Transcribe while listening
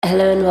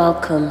Hello and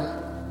welcome.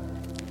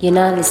 You're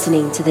now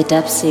listening to the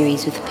dub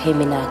series with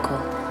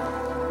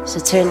Peminako. So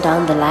turn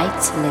down the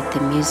lights and let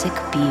the music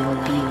be your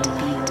light.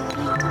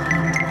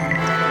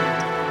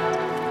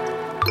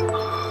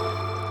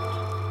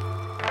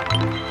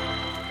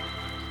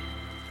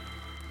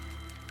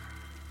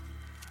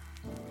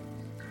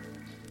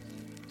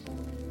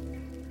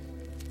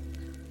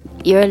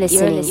 You're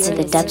listening to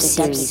the dub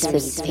series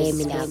with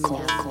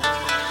Peminako.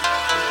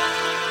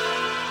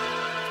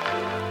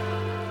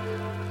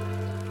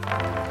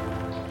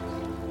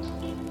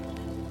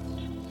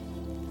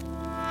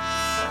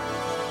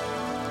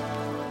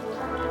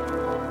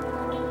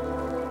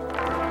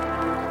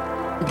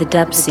 The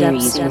dub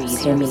series with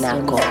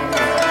Peminako.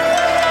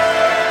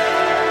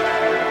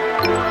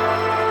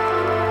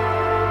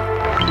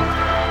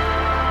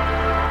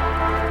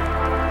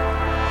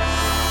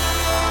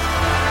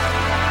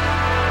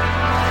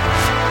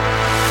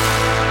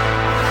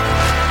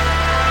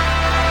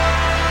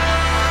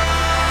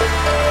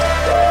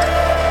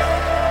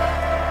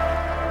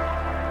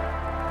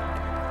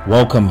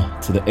 Welcome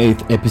to the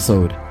 8th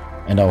episode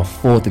and our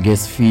 4th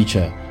guest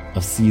feature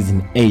of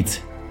season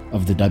 8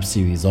 of the dub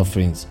series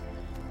offerings.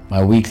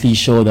 My weekly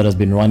show that has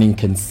been running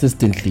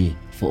consistently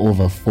for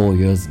over 4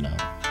 years now.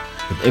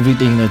 With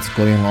everything that's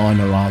going on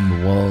around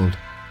the world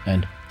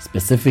and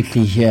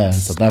specifically here in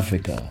South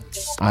Africa,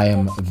 I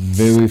am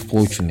very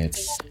fortunate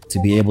to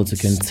be able to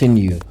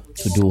continue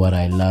to do what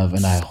I love,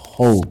 and I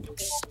hope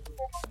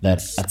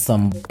that at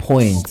some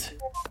point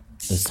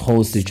this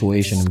whole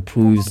situation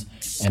improves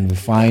and we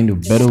find a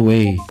better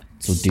way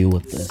to deal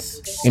with this.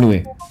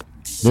 Anyway,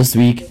 this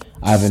week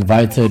I've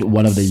invited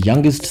one of the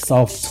youngest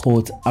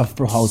self-taught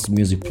Afro house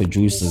music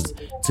producers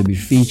to be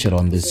featured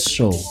on this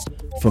show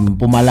from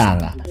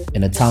Mpumalanga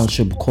in a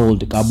township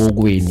called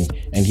Kabogweni,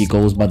 and he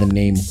goes by the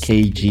name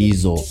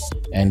Kgzoo,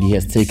 and he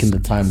has taken the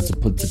time to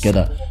put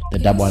together the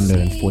dub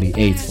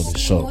 148 for the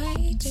show.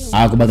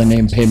 I go by the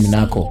name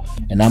Peminako,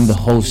 and I'm the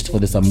host for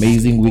this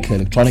amazing weekly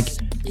electronic,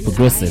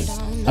 progressive,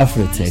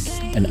 Afro-tech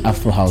and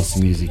Afro house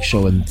music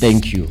show, and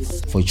thank you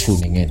for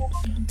tuning in.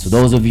 To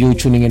those of you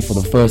tuning in for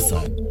the first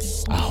time,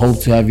 I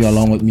hope to have you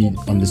along with me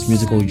on this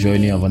musical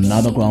journey of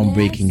another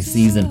groundbreaking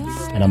season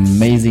and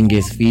amazing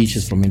guest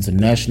features from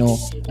international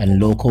and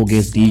local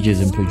guest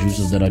DJs and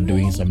producers that are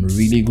doing some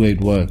really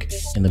great work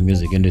in the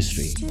music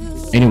industry.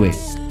 Anyway,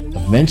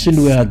 I've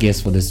mentioned where our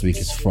guest for this week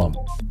is from.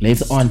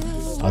 Later on,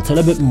 I'll tell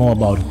a bit more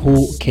about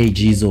who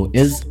Kgzoo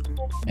is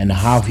and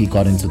how he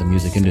got into the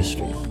music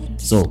industry.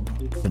 So,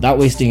 without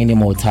wasting any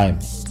more time,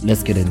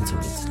 let's get into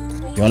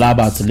it. You're all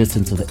about to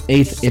listen to the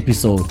 8th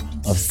episode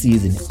of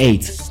season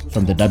 8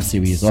 from the dub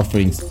series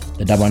offerings,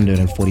 the dub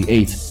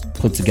 148,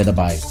 put together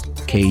by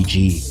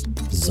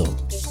Kgzoo.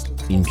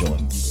 Enjoy,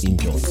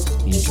 enjoy,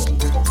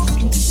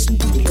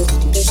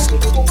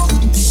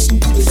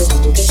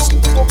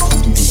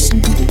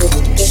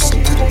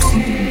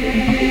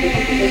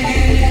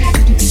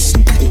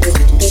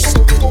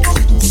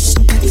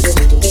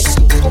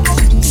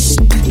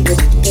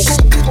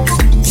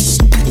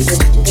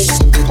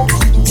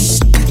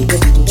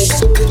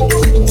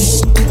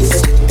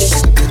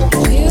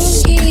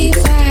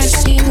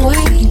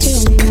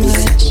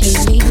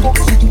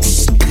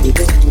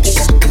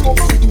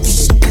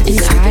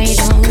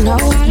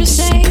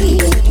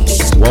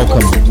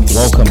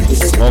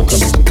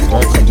 Welcome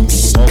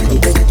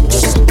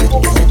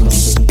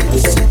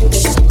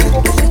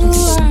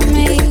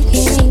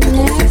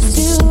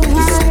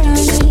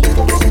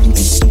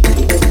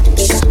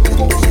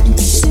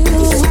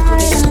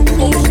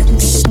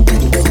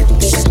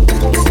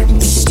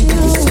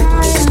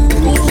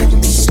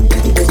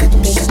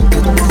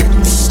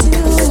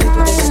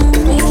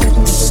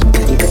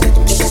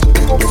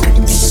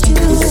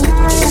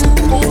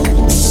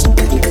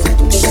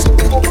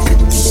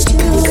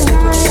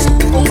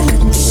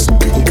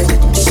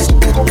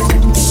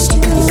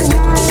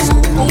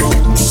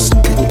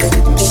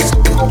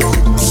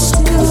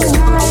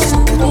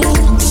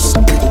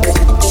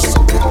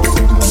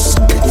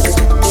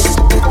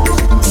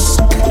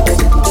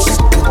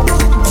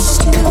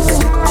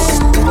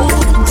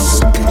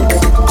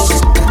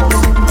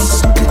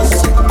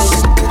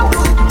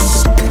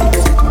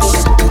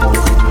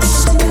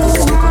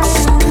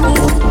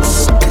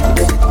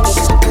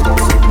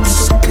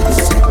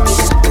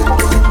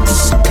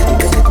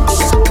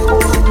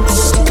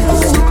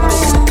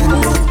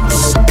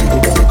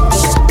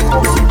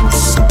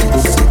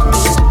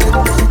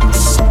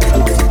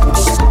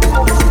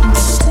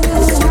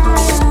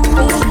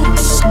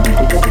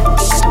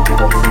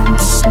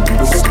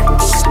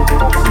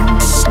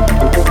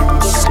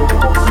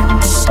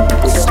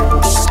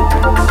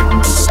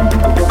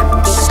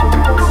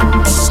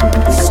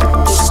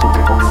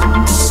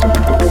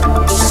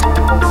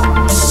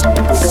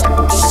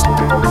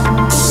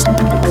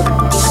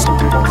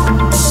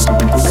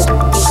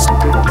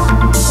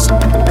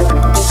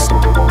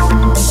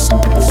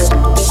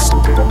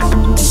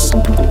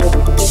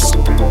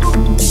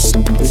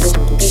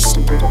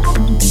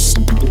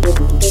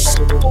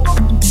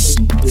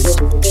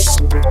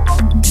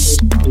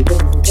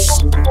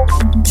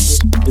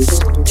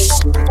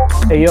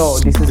Hey yo,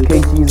 this is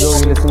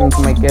Kgzoo. You're listening to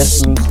my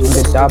guest mix on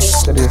the dub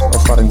series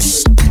offering.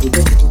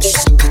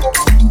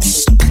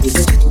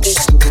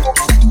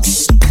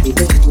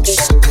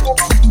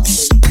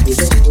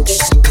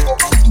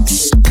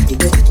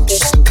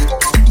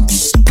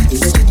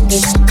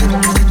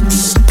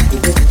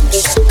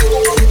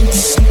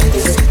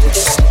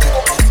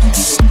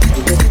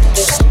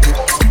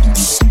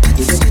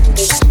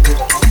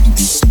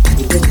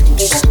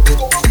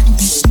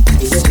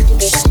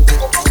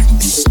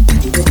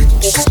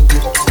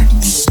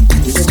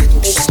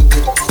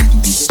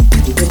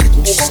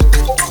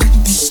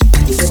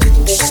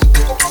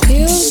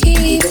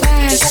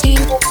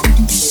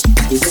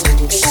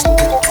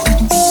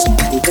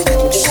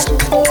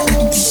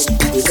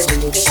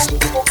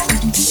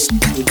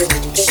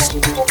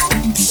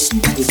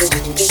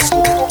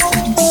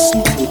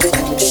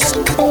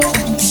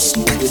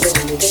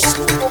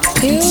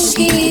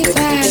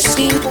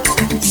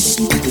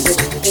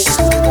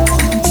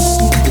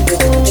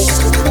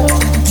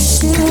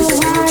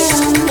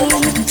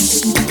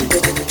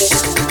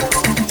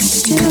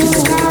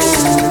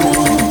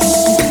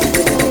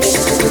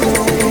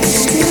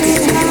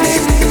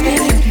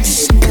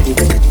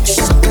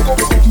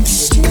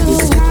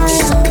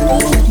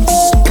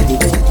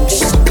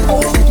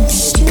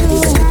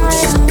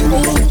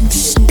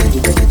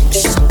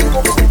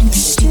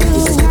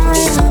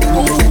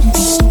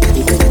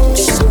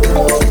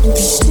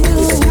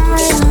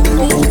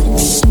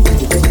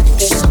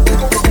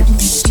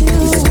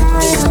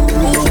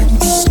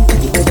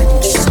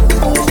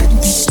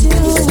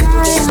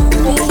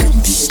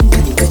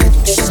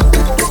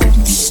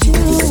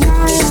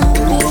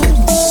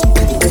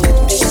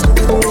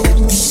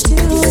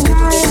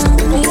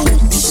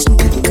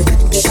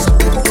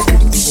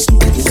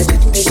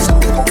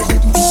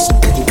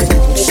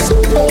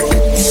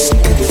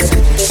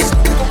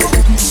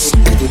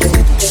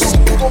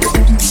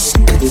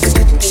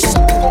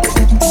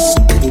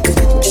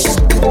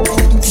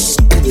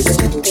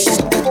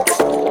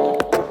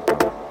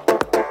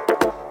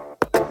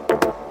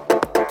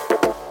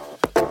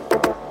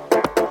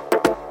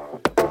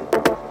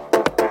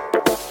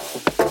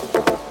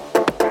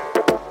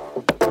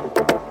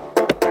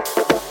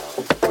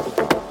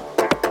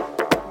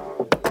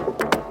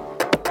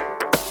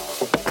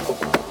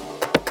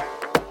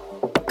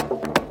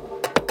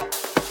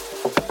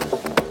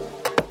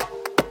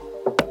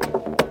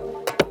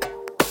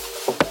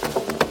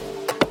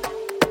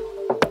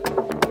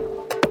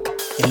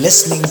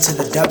 Listening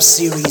to the dub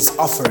series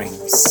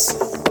offerings,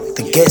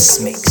 the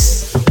guest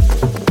mix.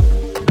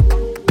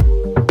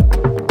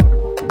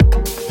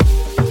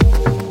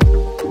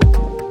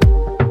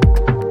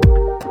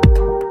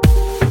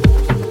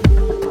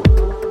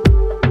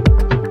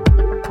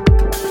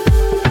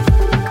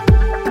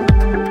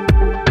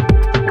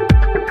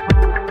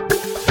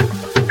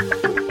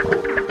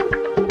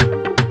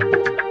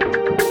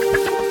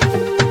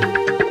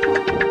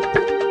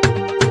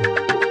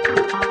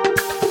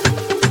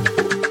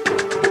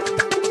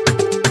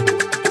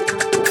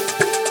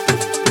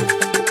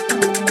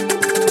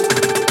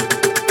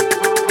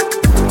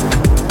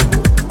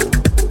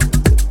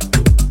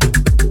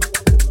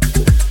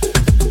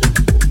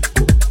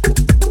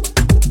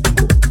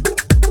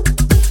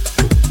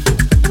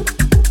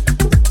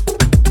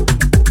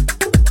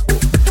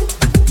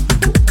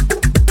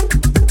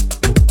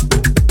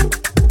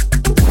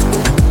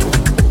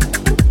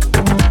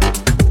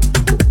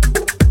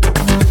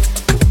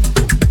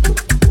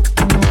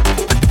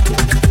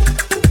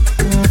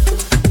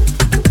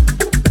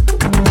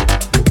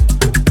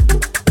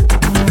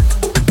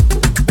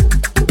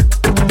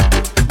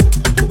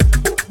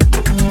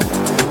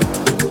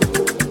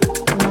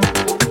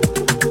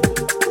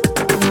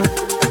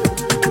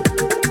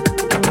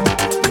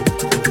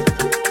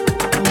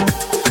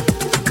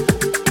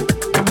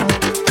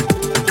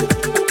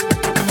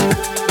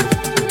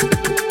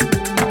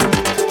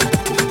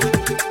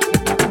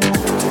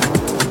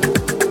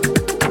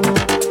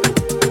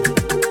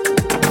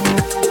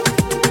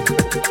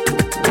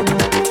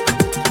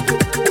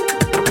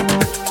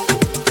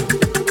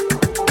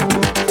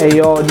 Hey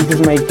yo, this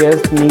is my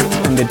guest mix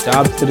on the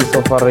dub series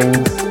offerings,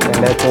 and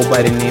I go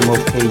by the name of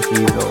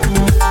Kgzoo.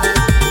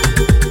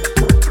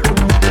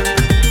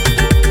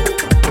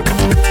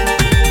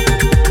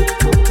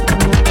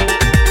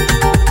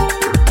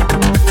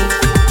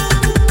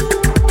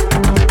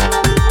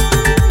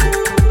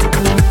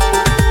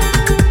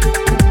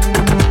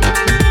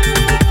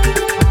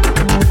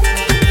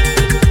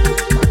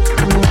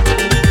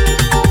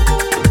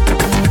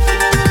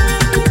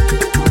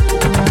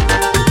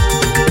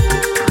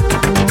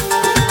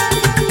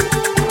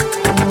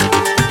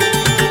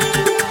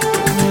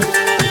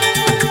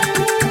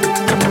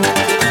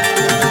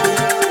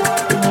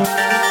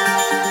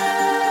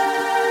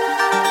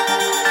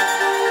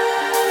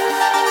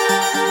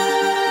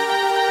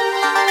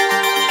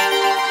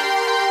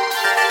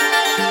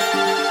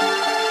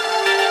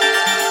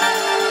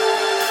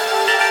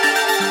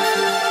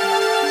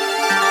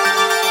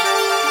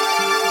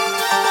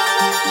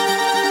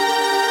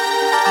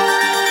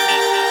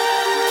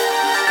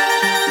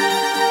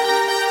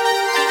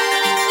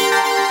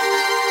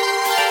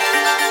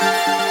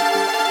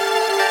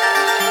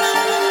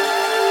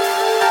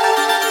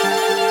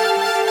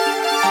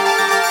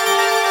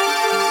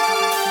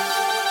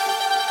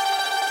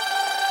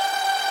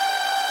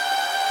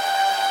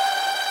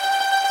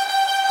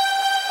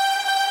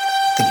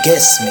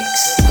 Guest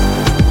Mix.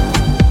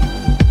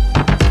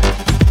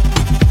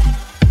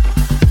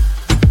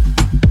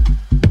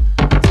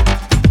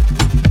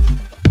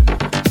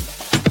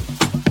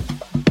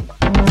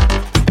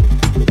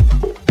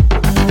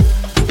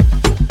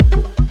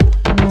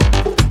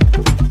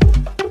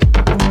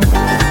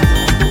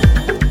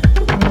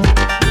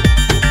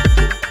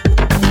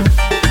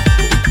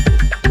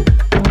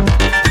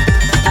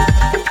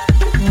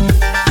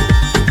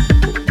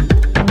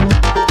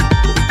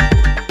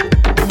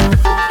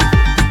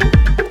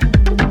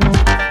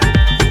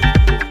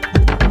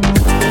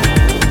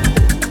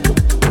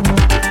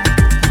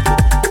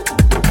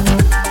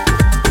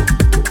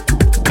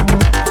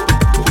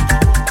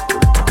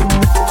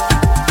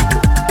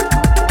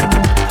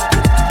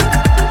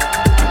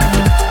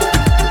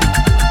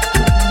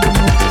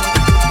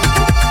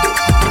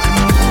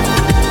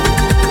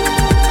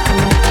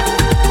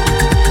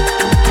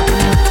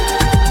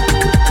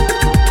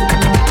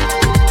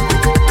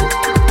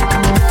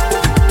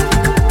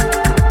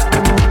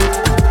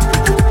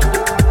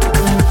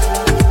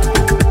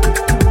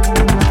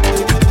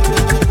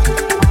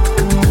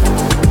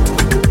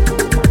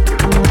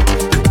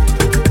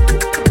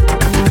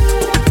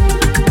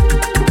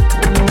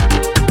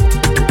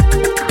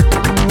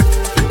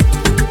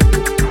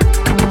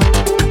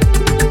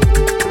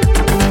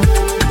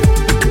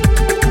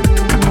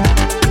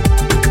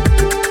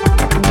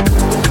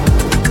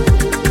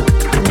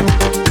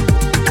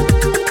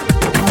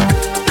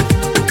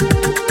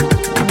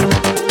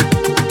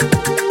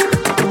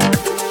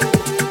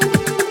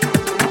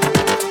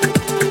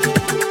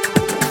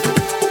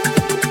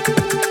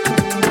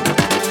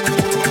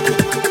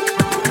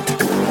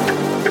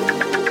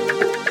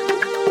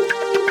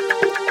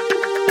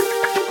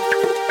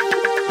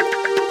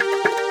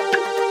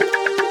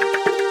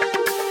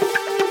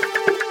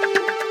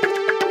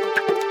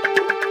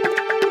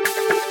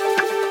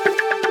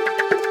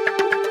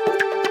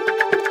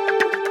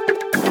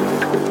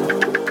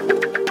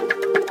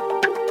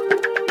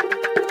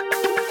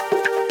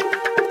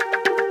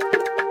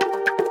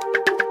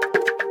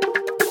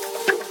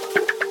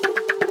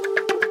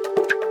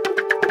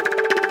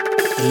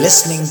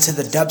 Listening to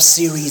the dub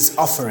series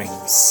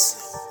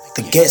offerings,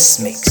 the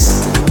guest mix.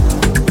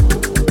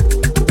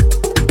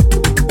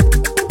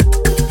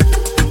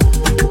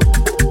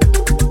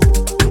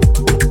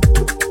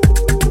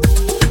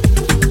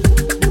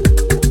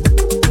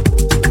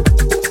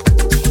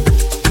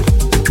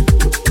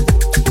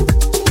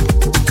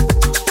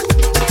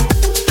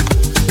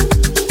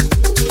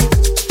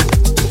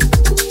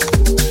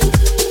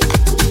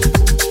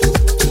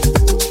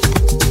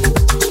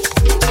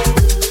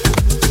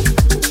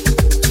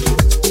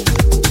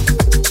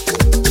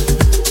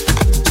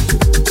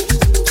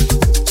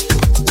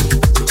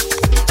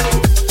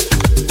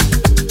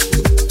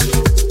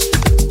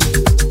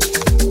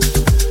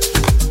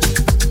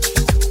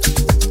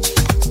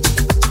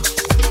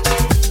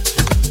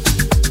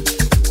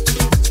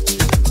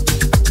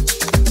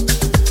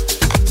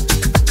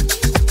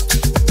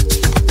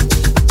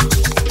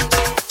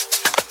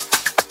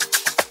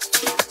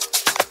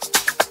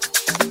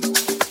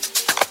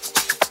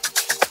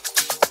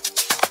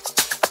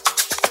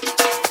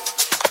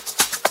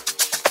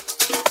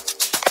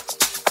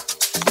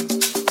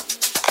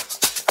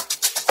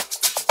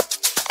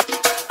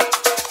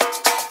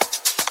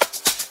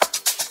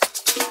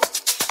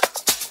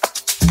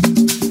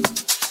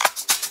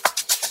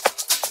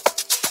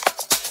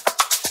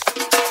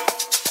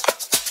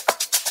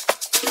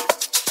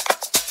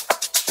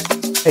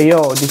 Hey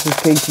yo, this is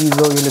Kgzoo.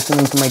 You're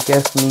listening to my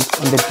guest mix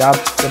on the dub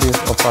series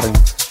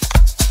offerings.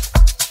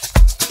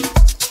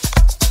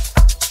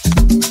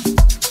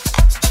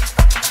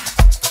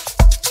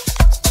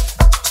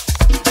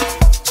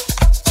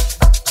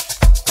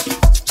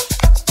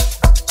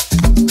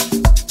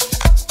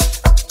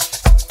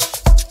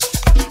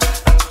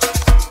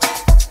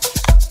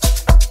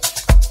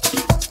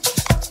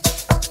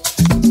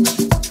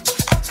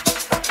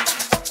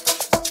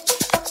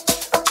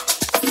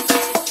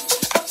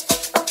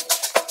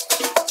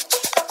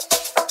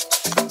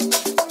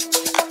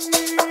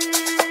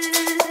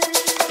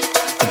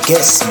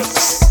 Guest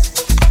mix.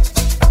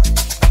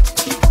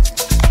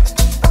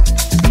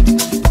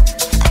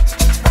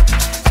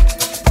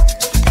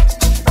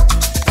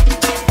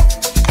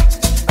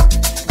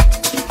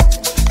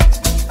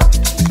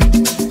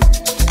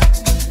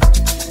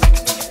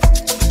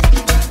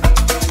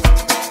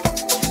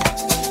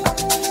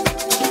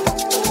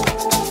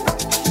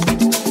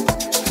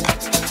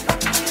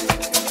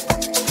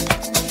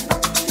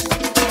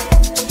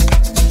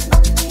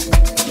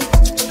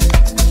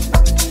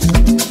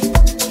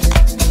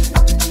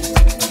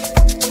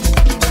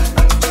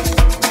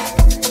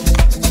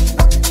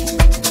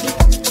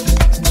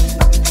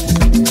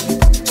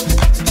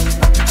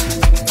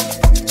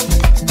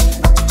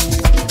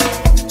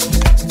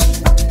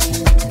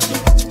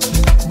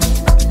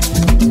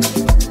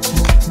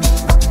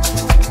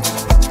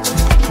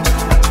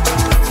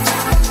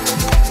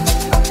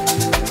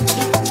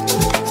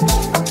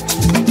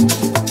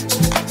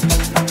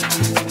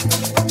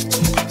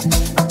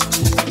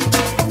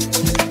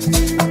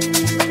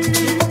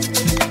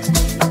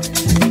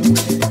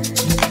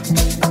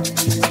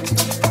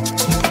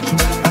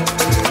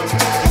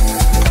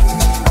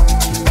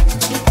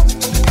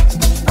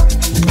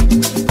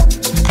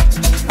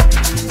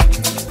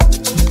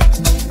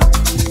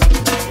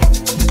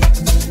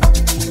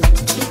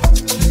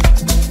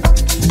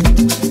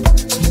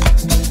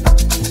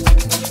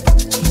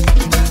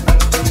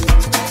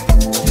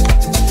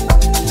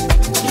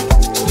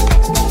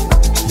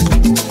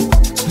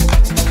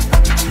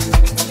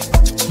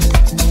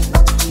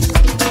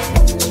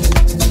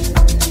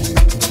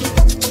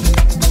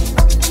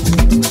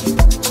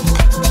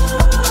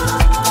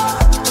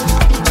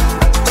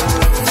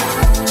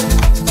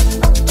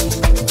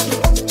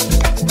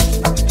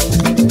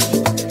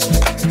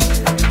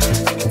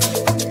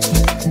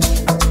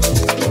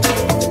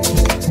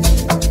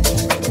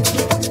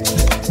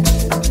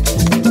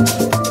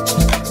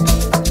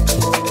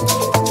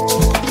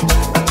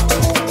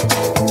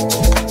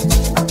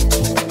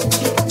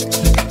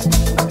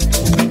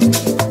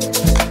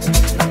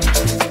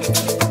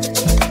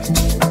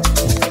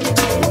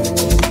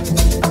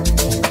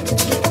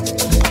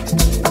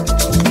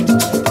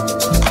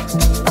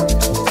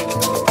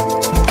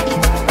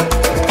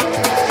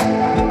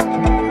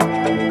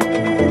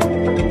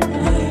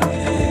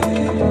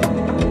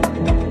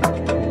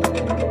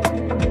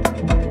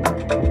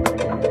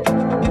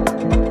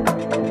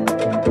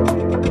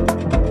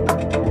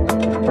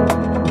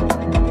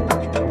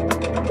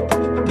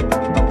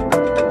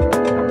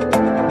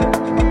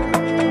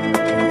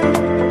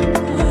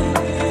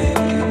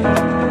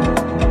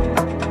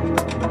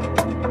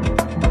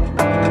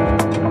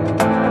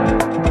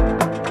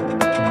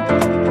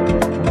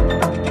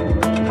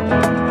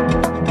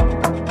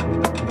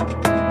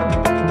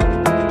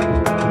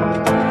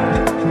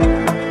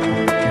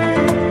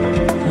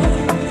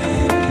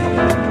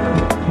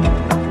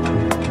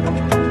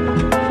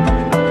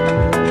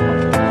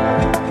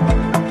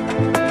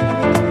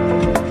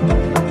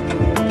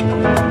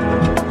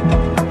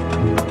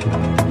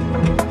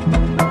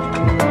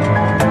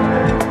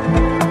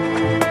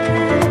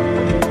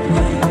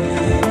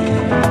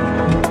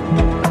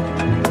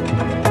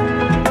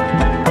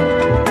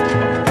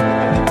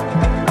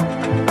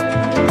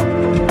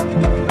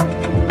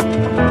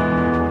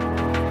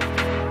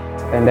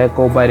 and I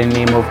go by the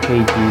name of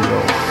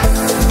Kgzoo.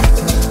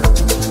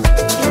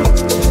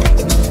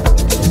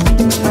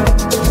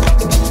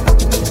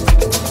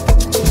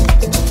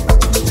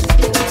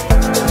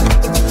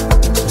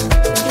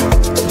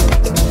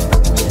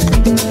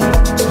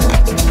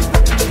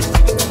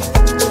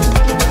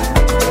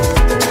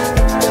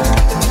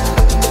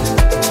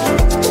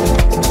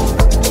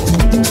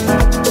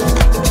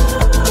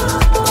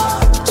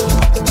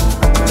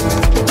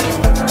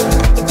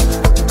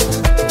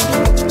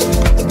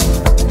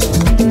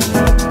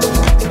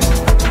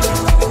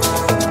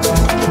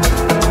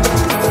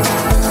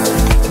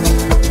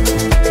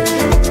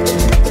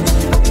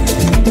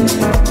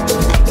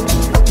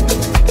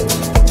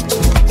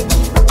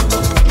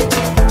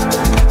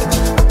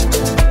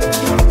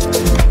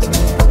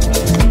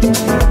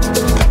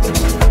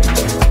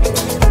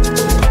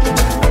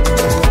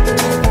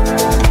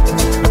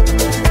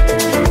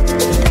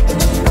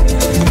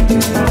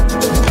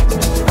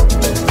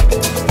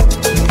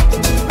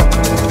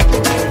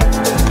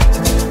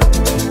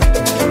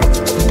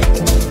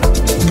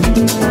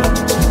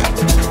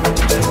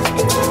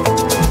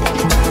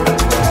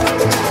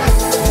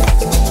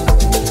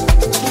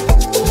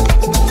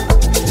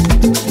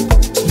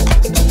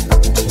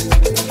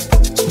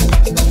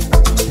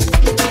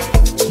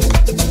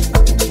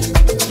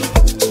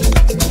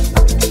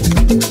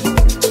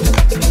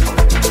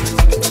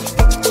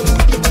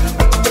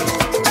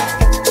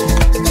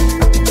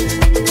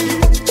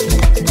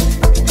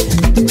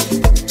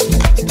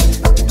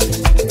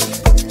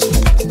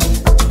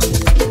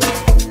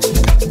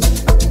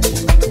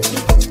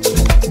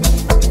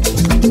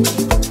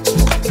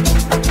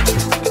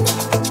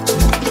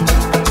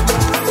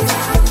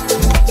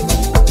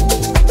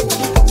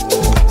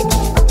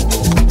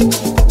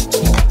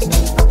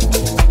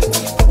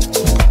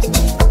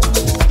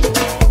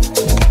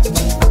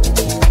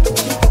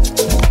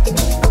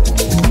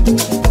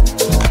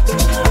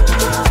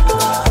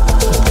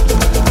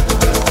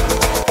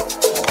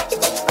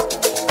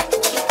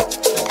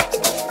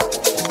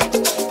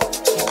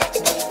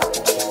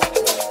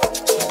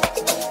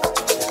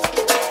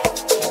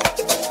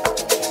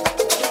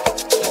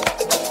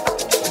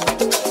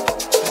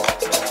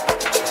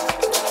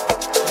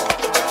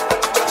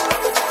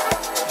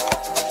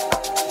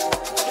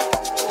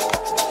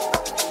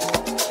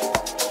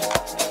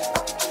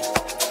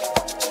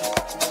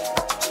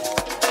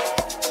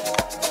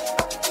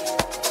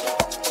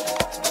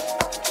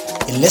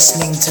 You're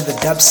listening to the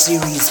Dub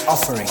Series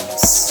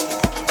offerings,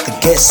 the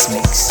guest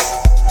mix.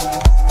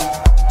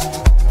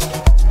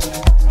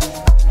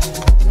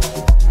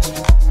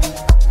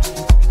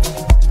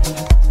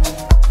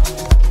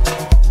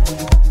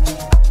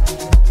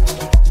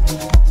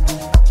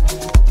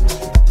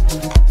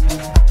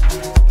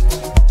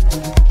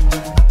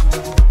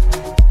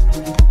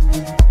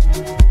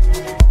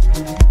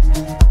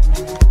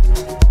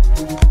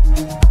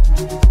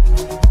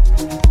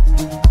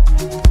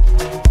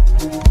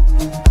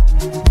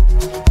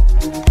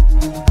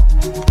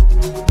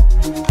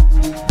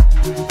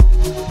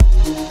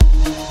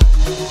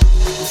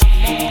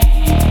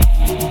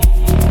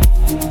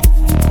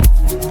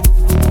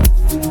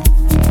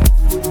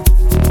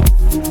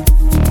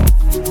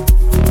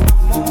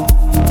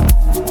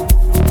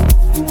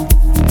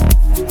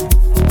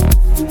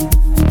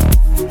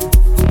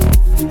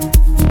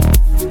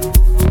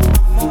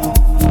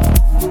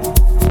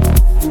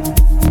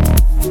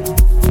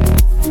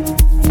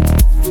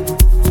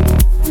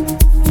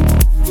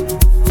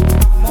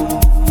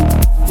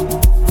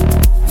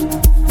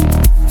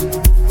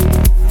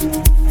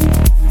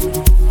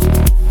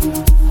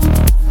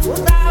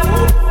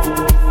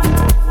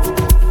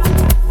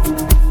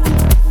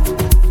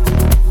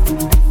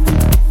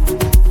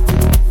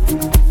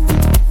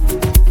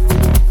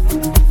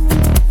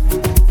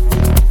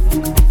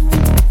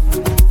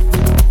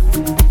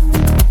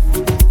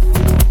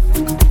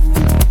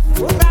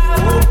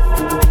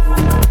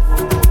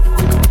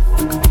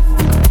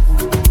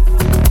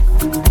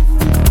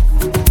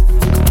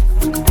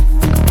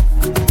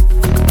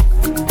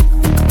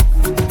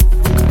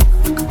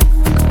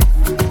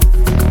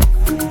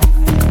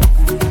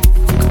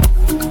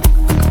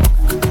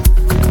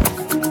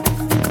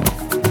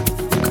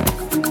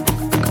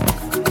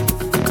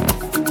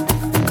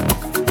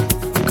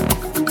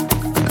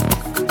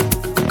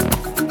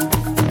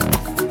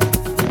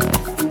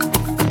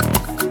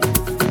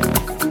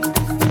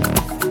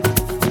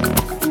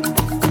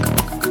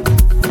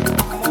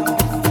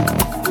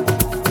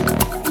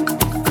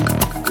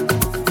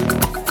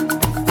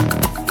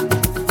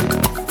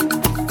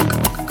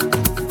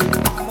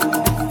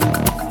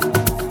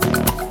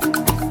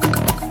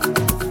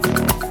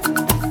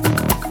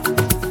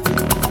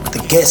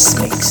 Guest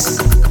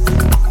mix.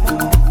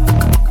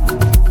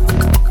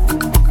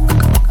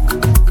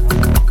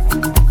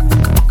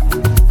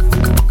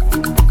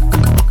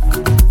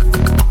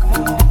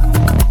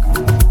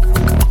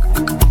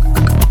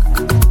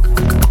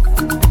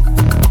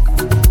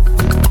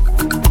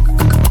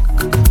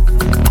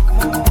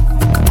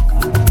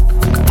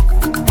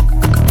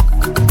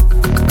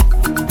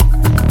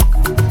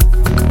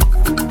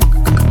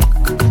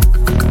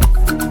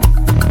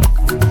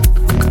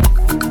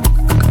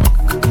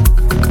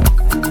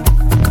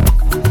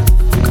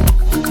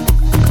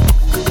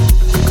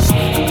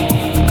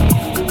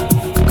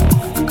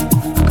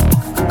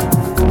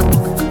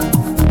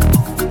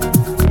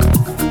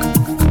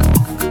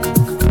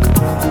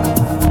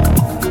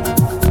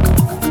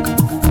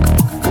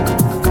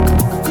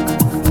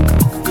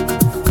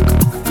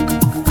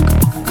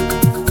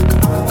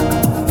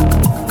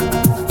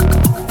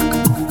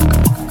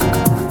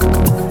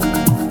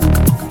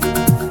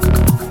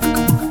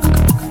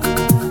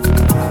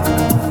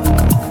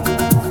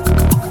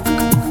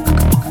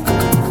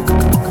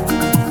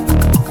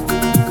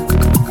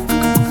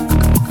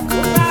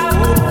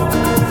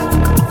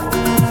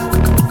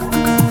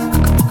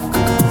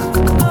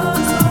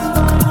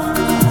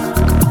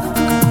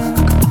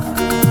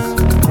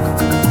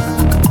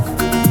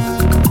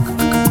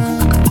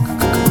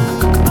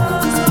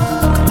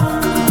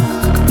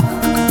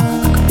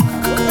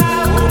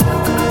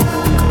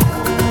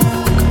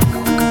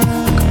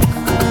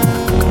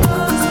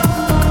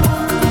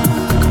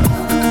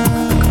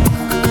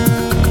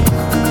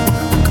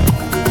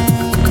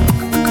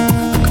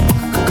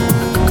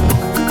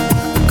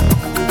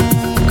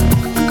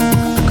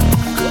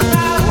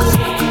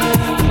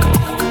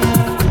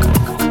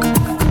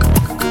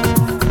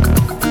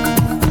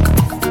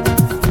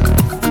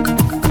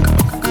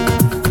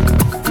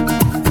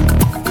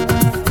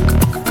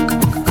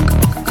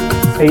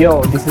 Hey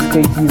yo, this is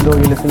Kgzoo. You're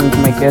listening to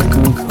my guest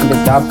mix on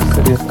the dub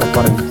series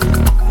offerings.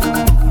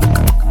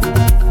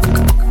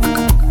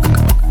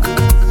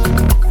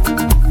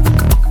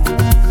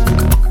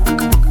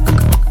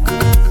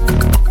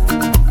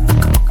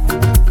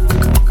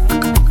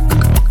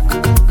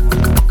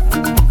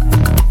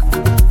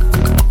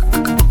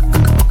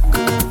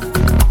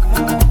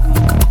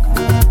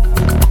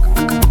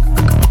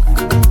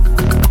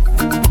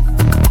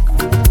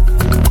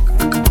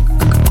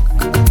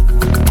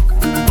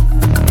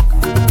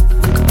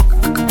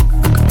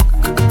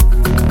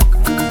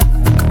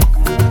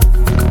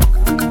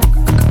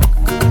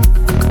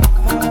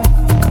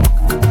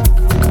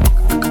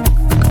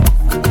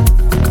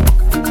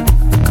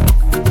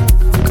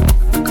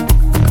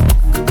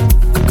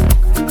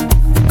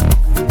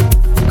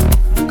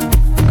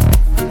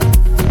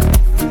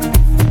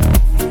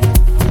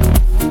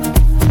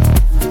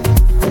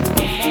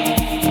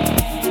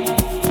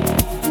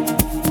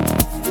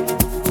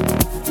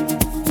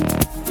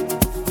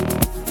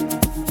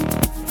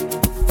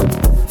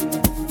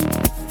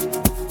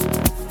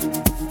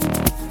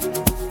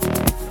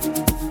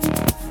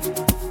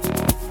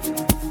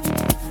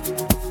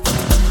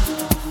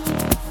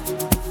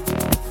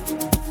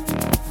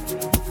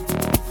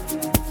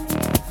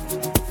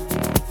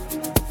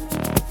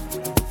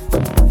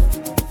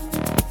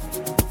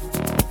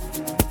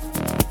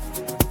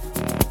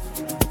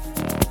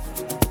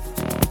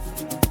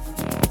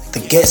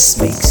 The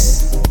guest mix.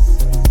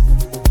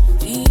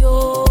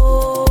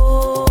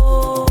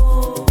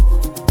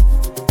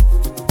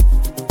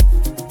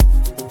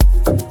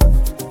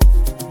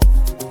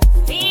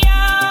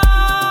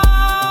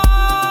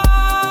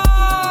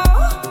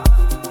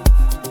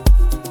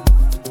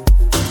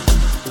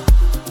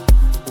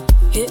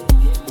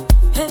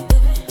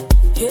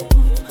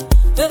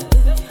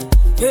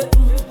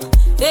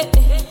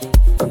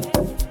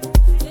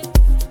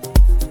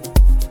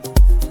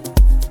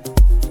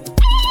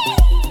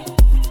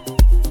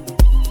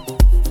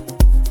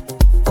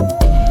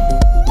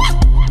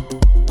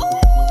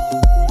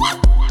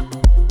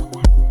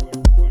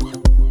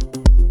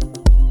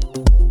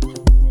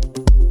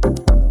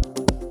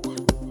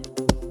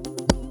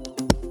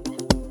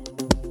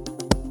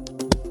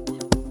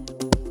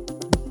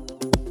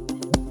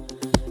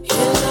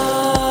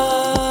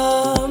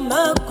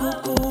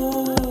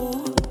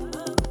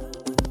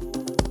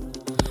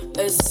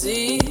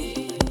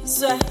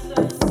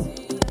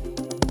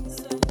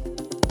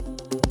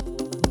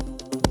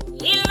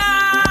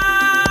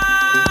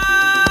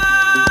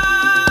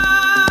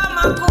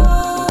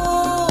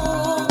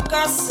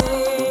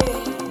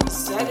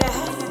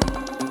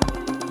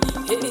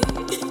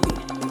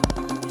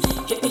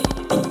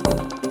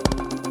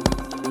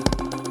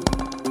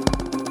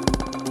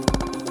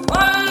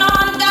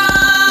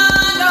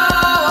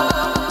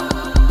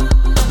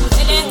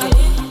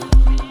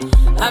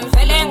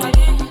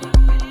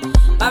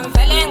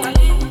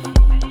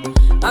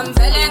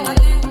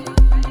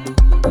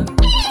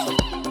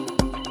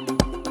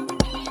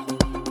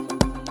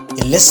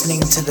 You're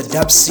listening to the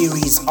dub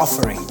series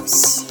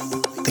offerings,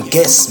 the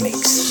guest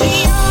mix.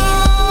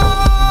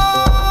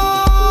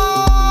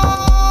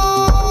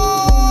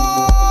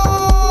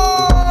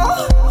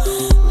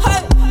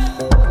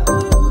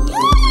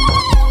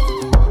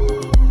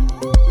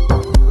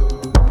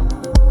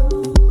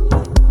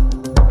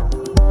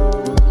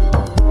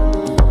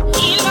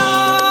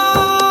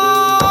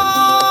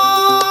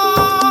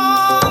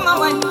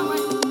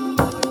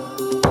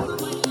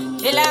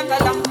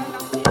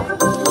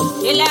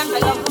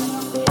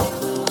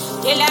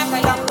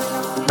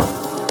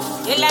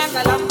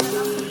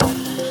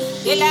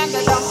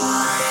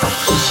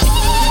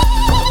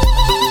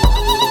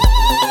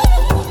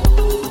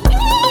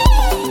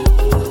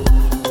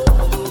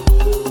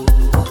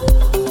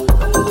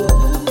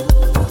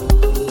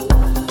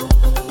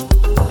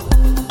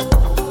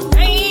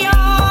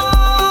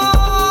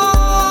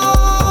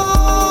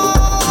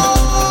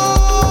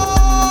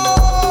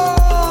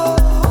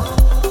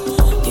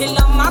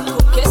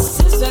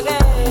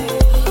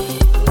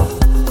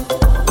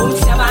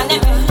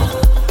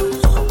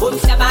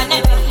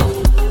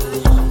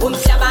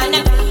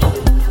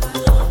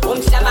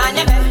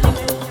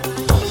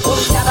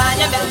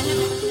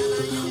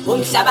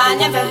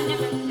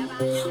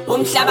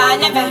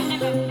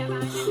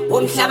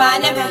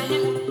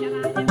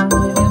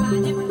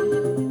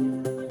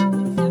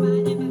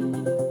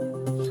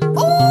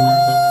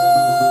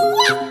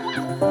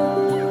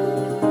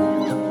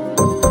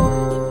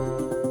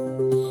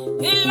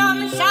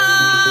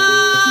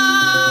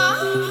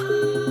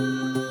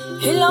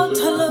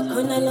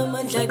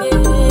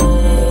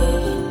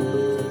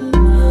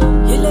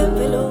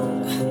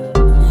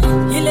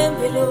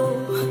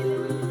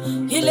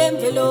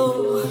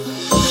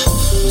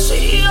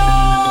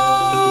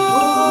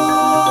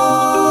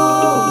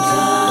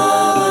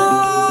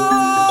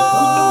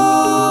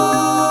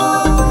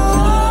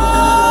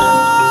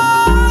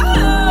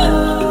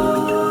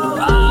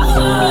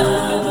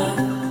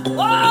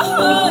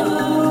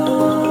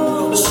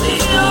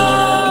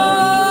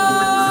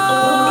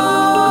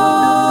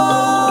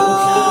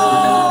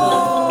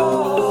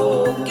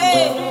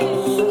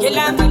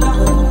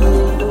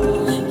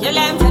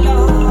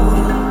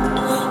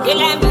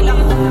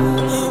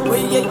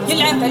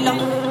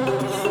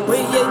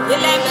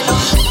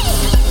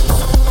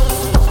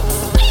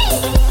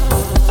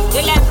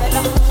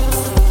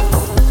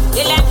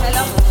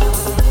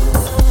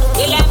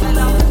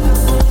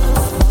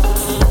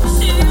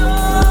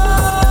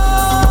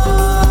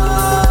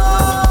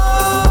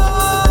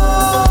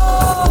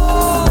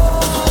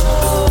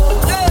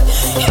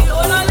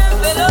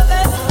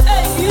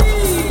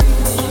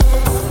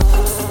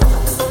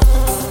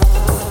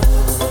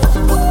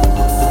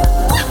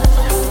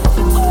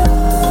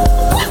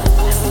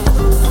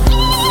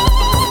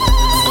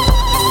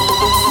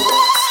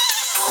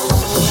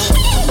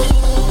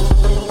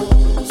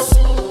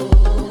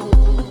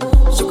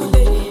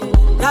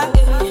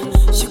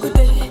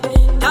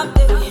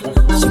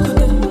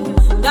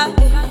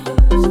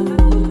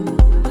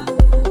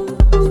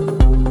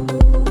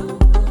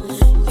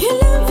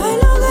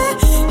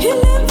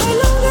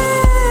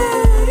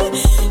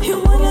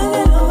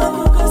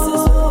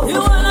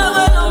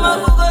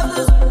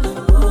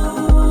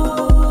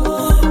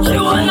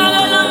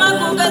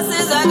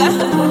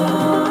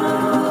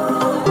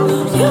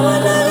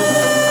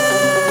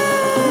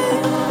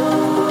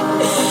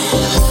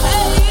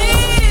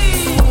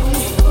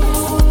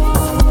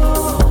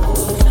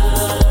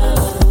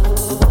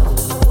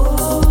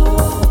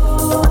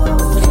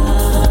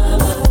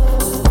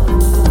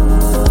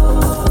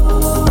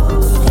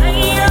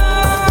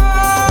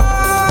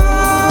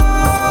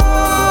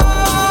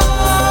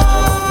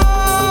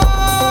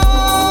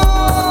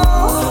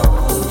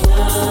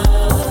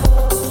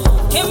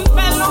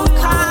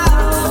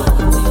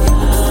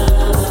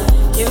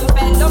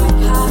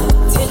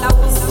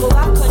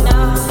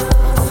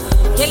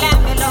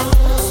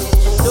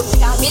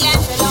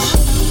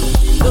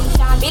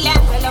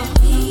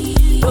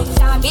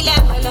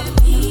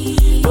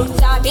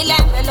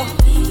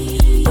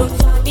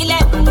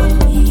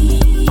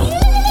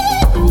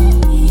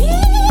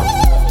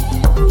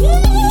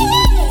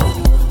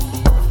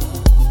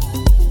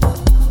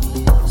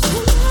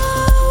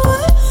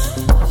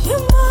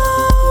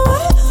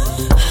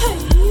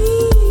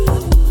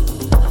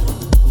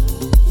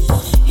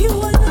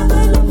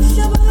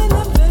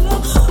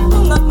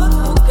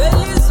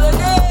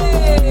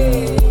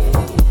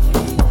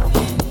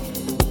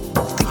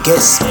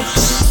 Guest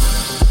Mix.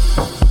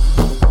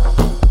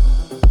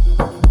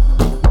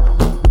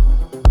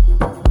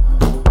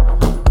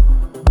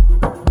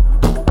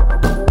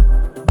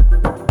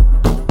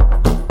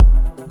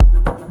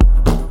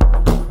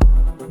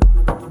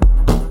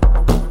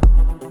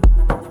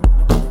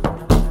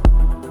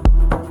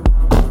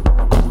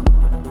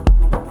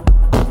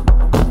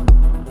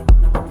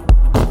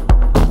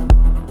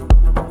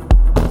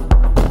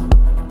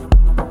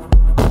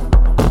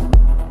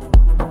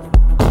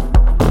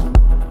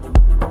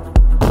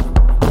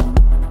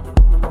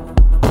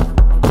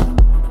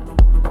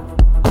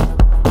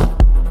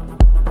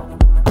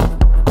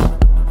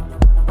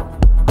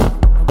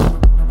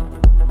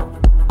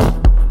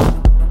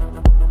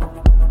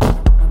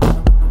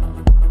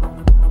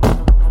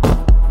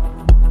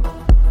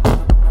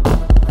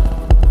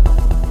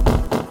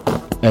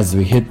 As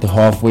we hit the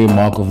halfway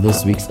mark of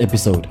this week's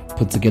episode,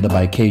 put together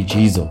by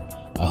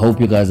Kgzoo, I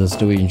hope you guys are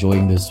still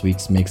enjoying this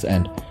week's mix,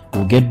 and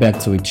we'll get back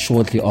to it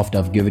shortly after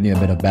I've given you a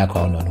bit of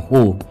background on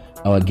who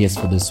our guest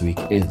for this week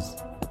is.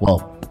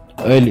 Well,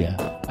 earlier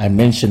I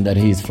mentioned that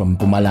he is from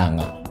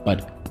Mpumalanga,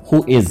 but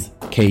who is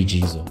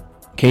Kgzoo?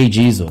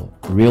 Kgzoo,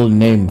 real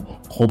name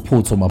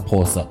Kgzoo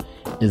Maposa,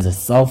 is a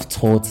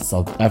self-taught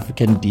South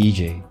African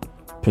DJ,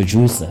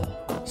 producer,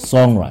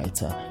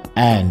 songwriter,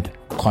 and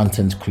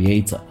content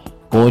creator.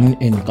 Born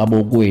in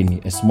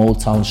Kabokweni, a small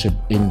township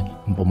in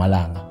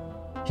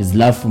Mpumalanga. His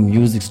love for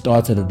music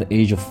started at the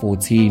age of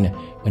 14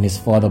 when his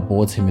father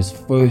bought him his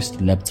first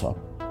laptop.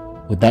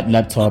 With that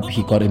laptop,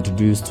 he got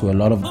introduced to a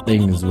lot of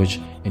things, which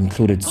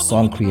included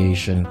song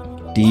creation,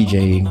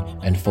 DJing,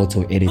 and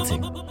photo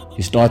editing.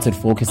 He started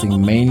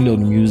focusing mainly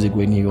on music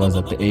when he was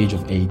at the age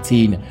of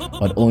 18,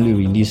 but only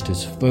released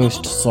his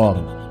first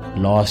song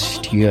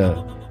last year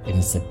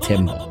in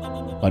September,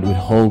 but with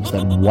hopes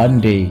that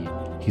one day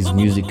his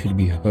music could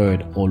be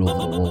heard all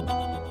over the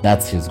world.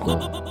 That's his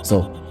goal.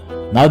 So,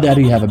 now that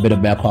you have a bit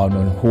of background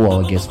on who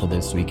our guest for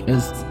this week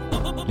is,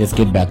 let's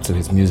get back to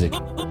his music.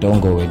 Don't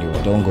go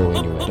anywhere, don't go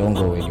anywhere, don't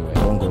go anywhere,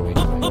 don't go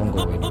anywhere, don't go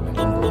anywhere,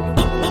 don't go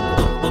anywhere.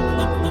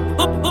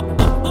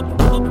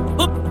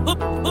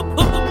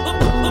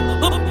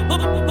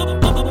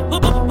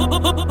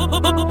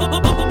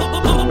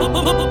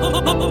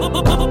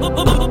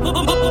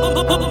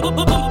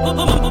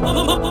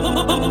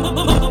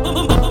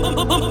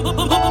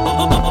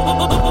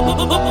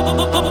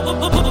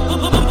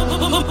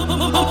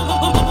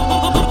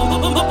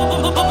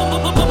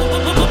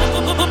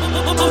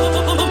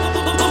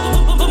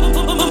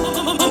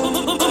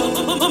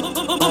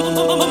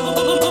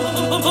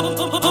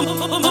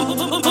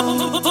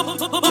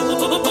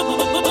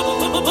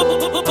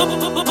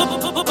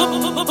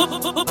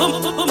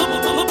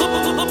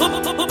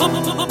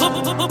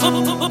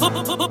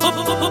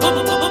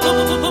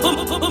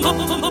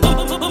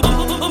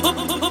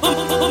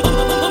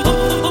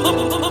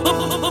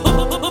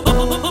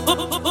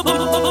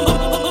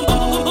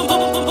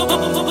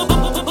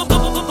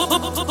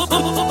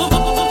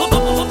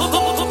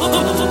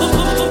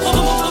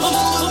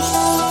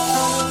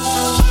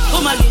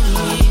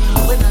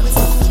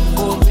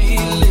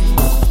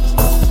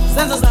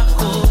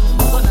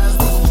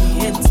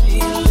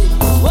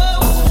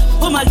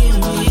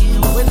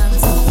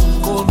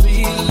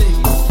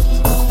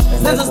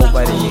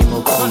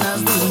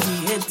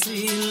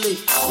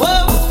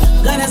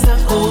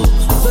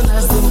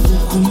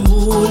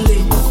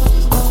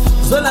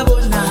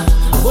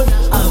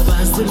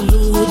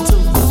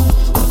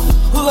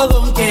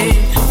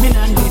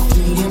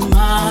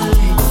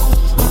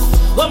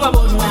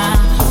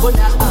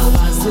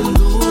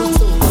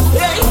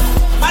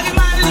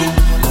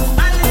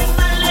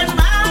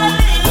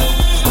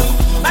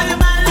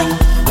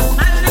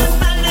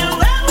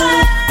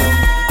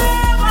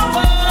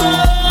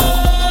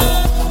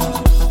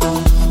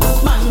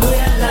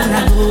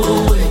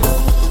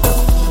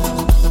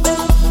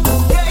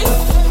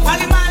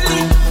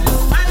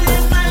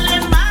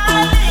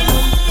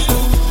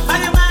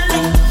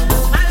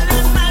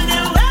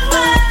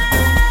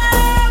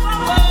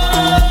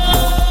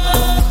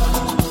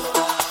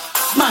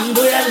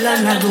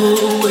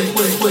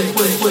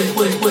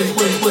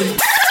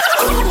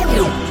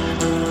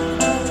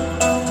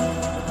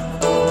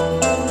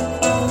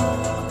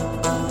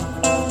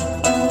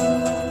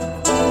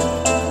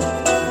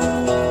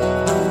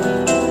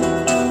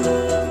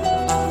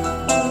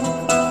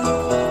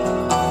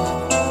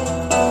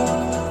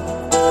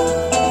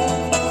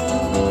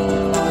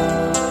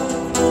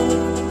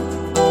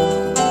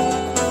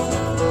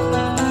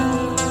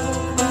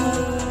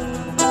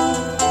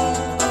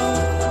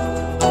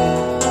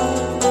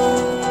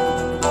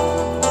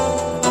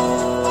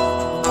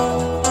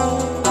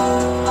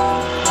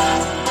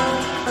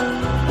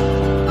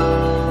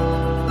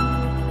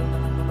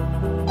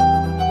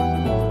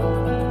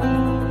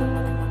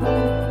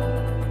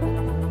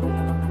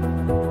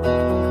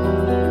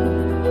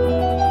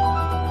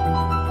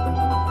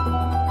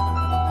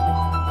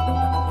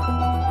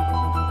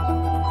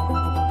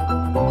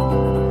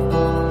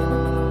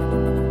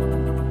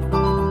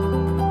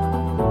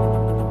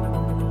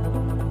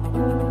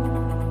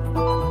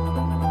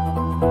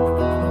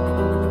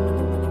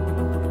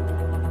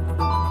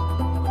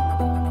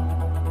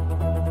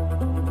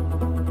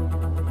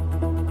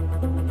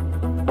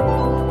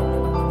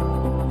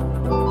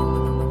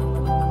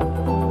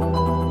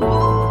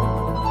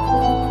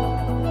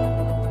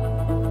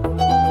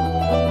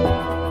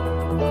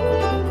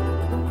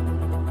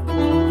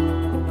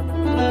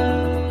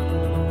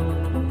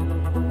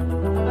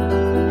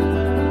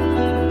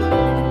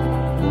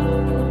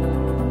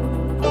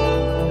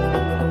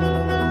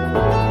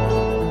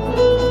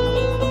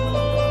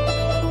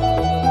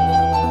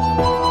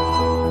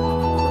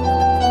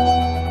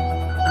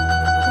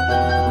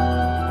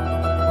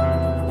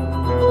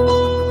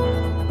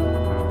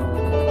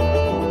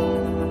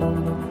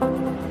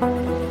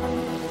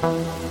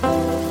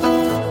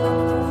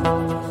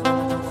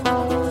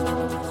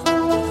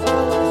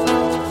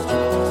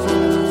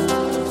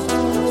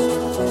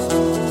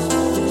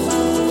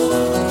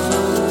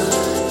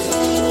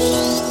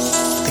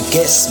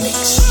 Guest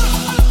Mix.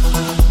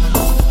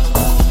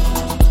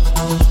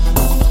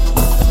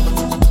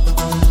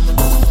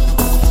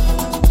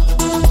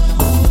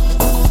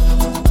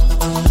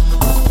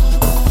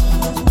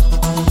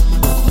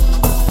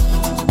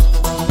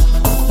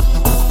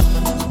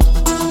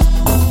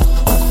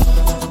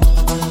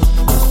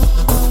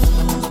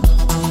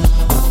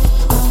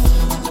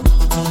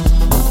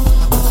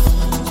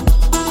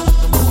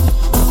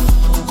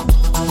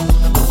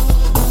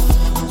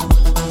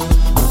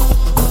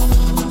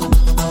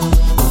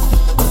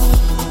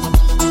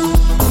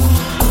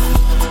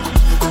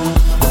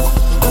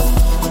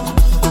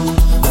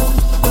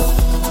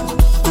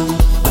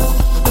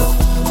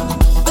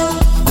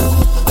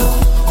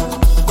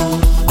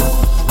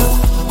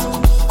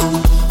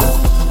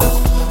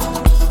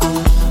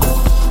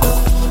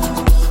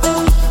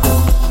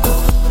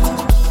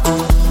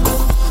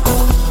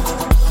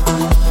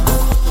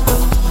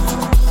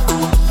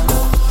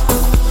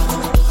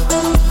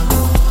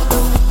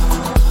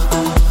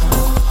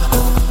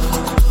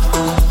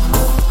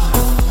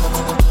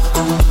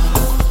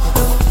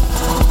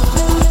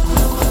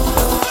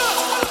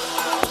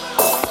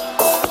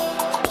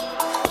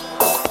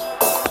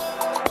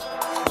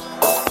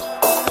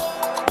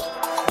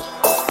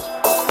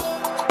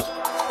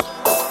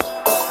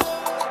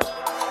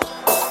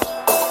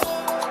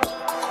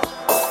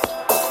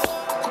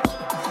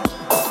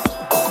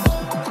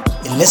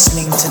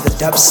 Listening to the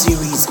dub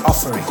series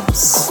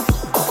offerings,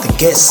 the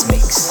guest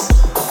mix.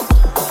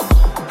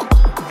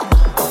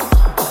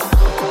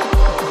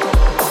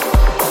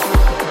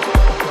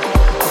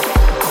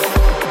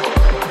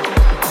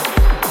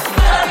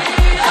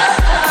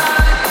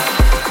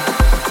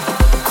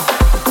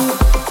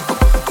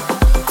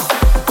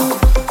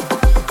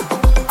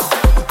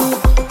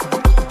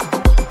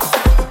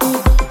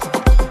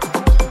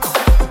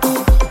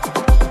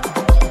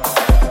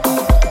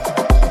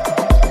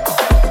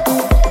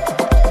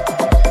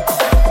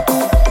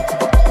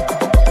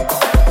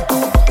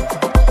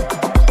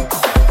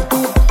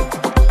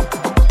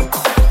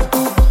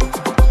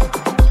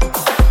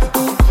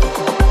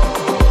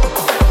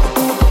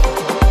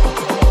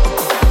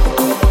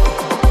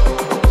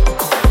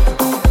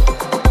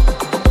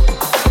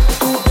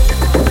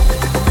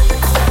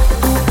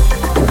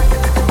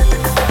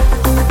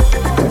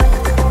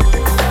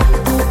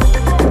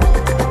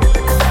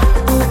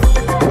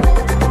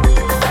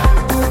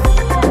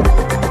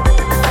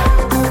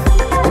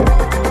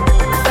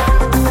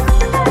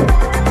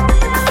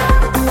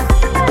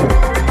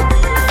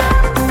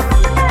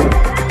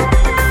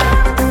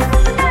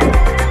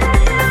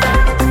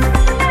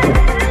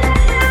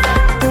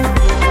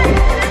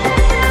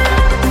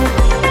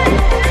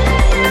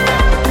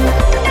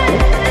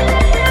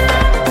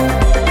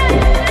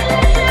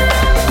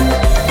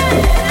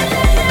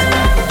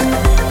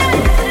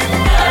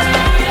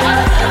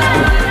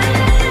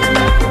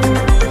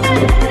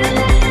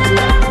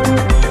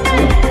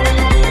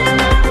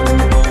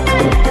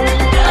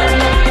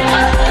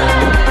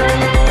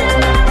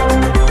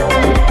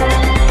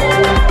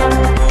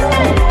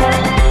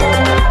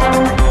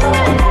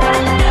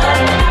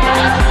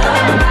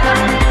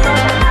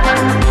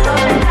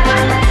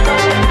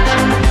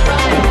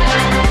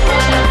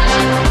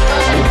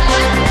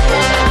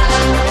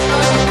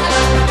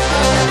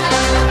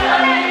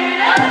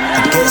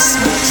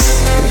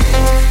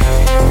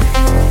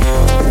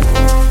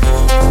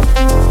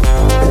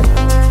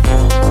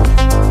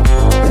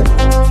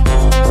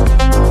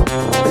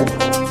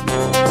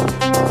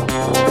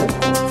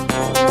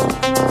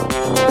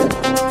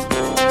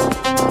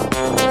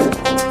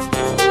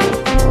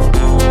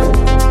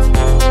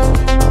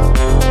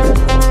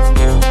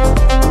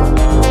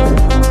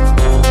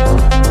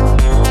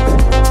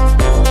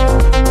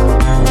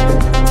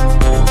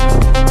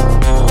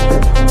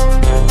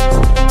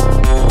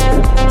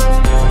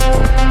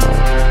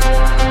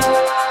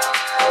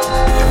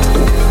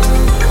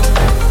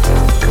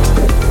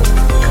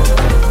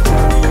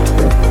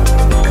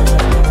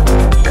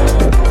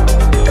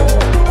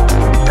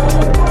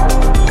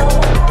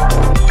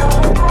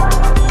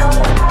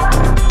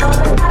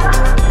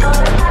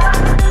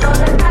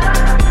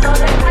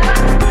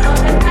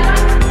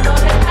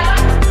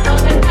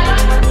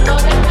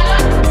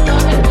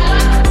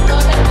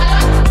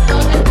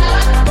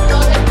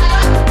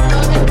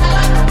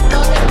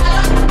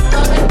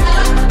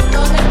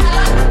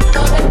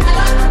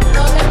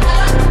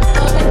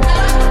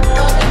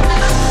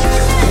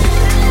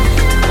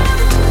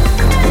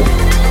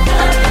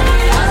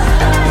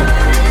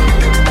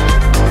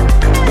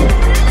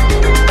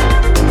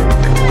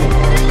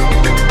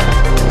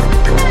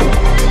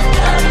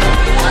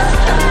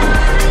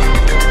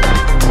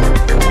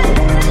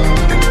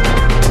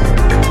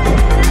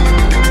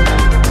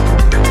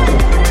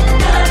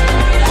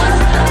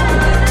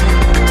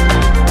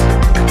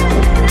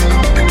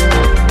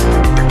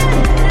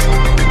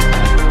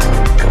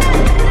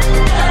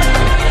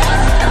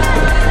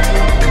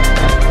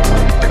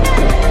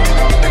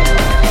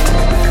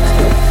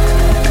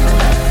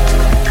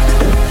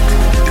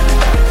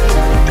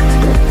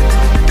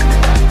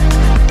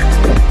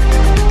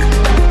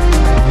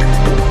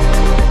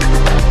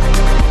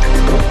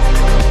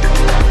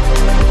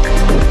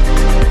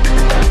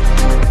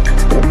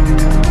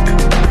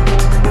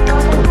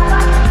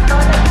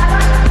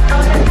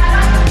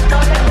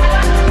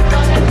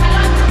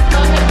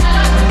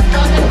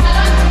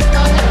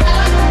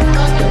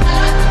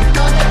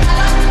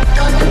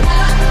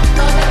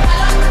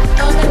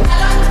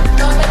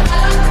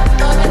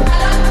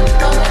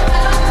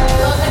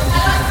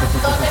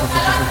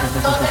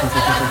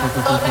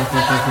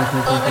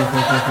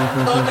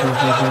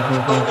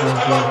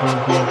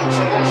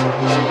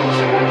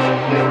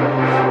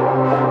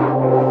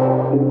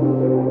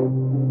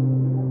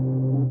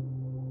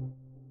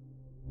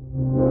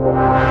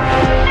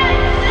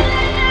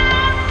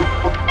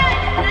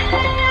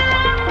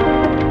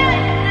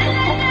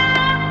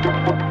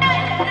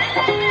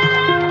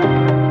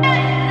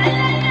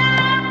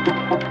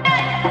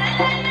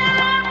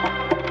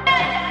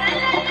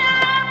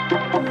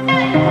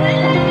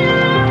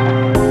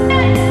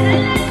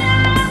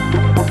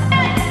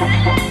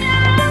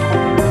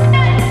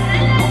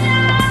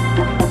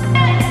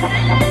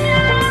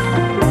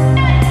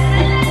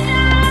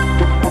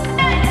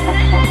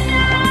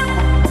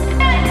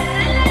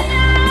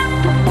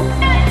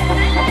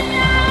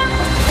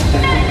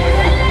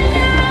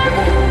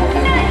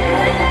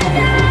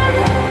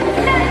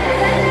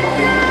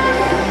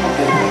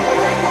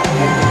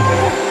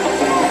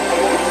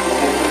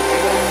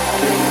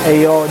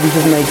 Hey yo, this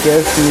is my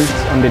guest mix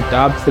on the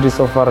dub series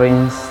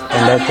offerings,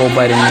 and I go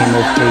by the name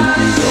of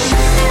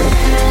Kgzoo.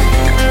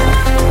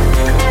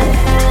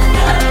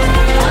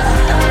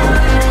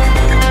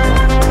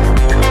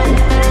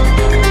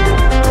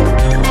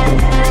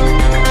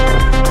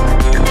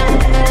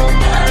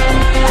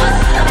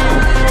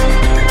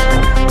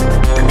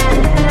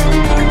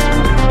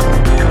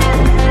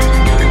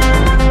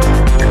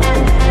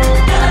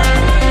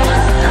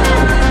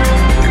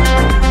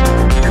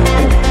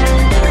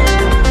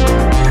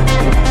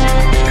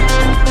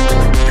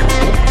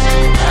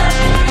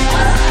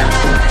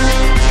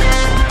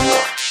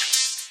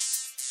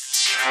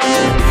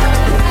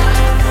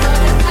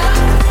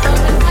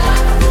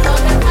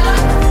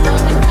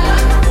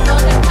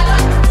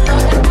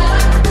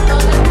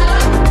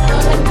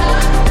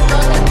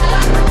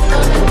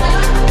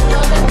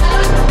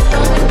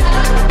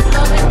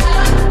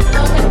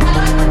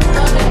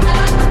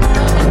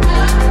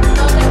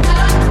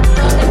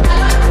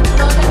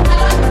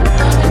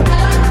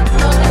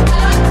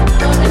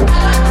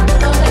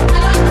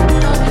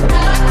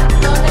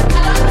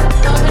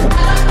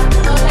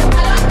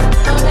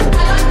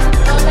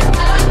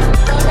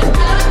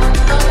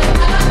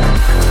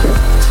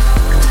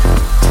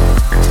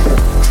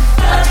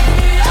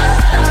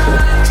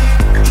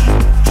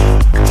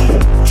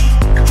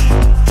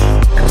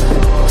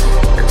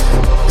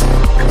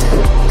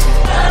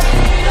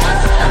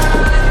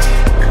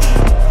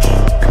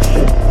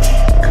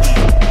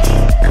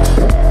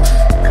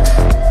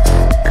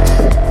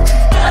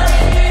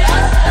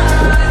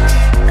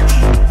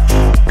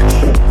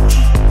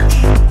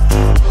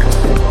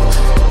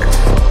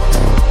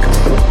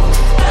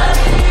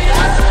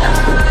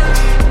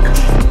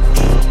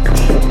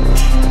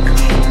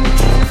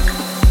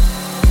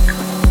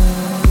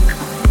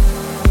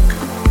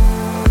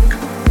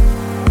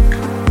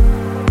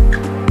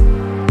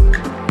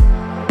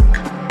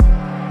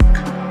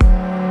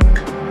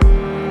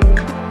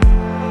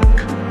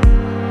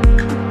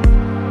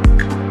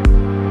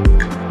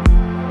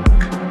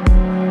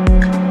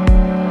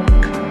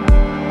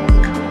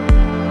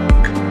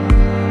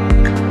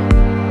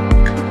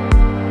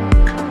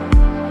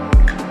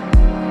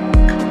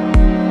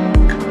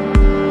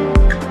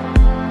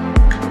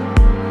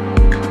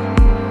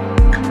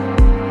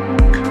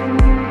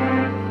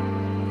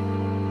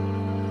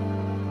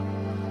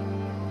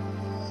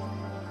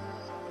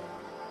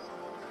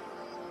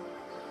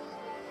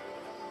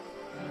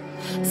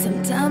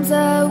 Sometimes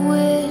I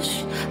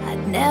wish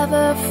I'd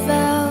never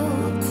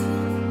felt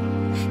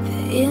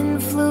the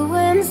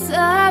influence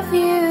of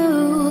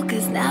you,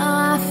 'cause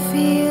now I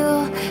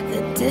feel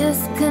the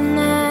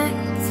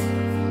disconnect,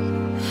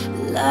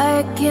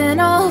 like an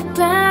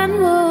open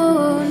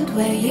wound.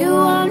 Where you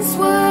once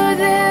were,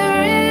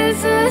 there is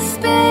a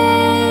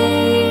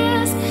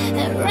space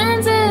that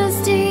runs as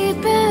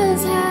deep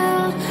as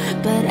hell.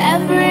 But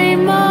every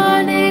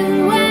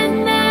morning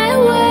when I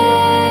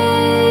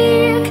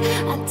wake,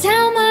 I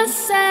tell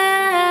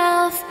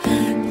myself,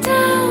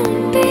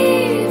 don't be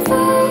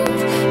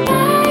fooled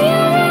by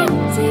your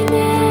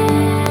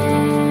emptiness.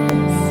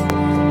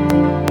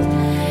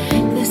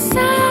 There's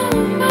so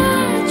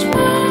much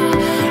more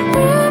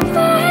room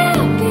for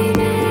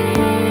happiness.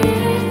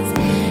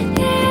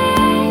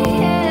 Yeah,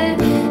 yeah.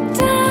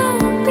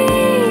 Don't be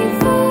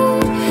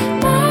fooled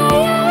by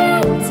your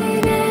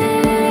emptiness.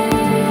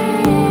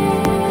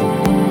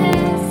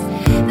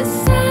 There's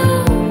so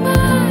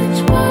much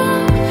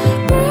more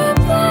room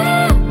for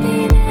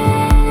happiness.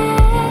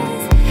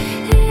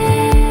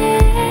 Yeah,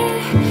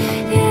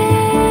 yeah,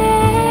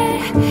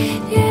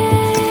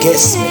 yeah. The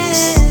guest mix.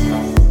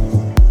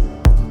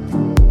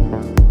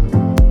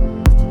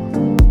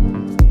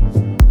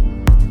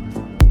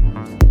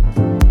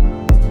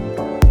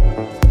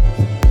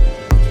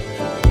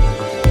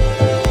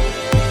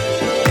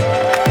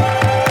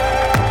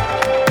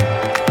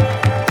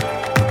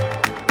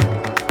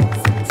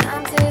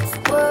 Sometimes it's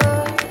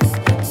worse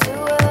to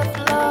have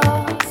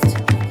lost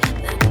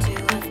than to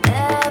have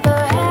never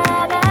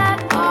had at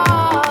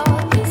all.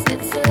 'Cause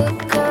it's a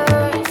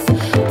curse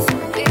to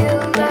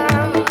feel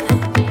loved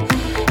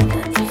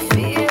than to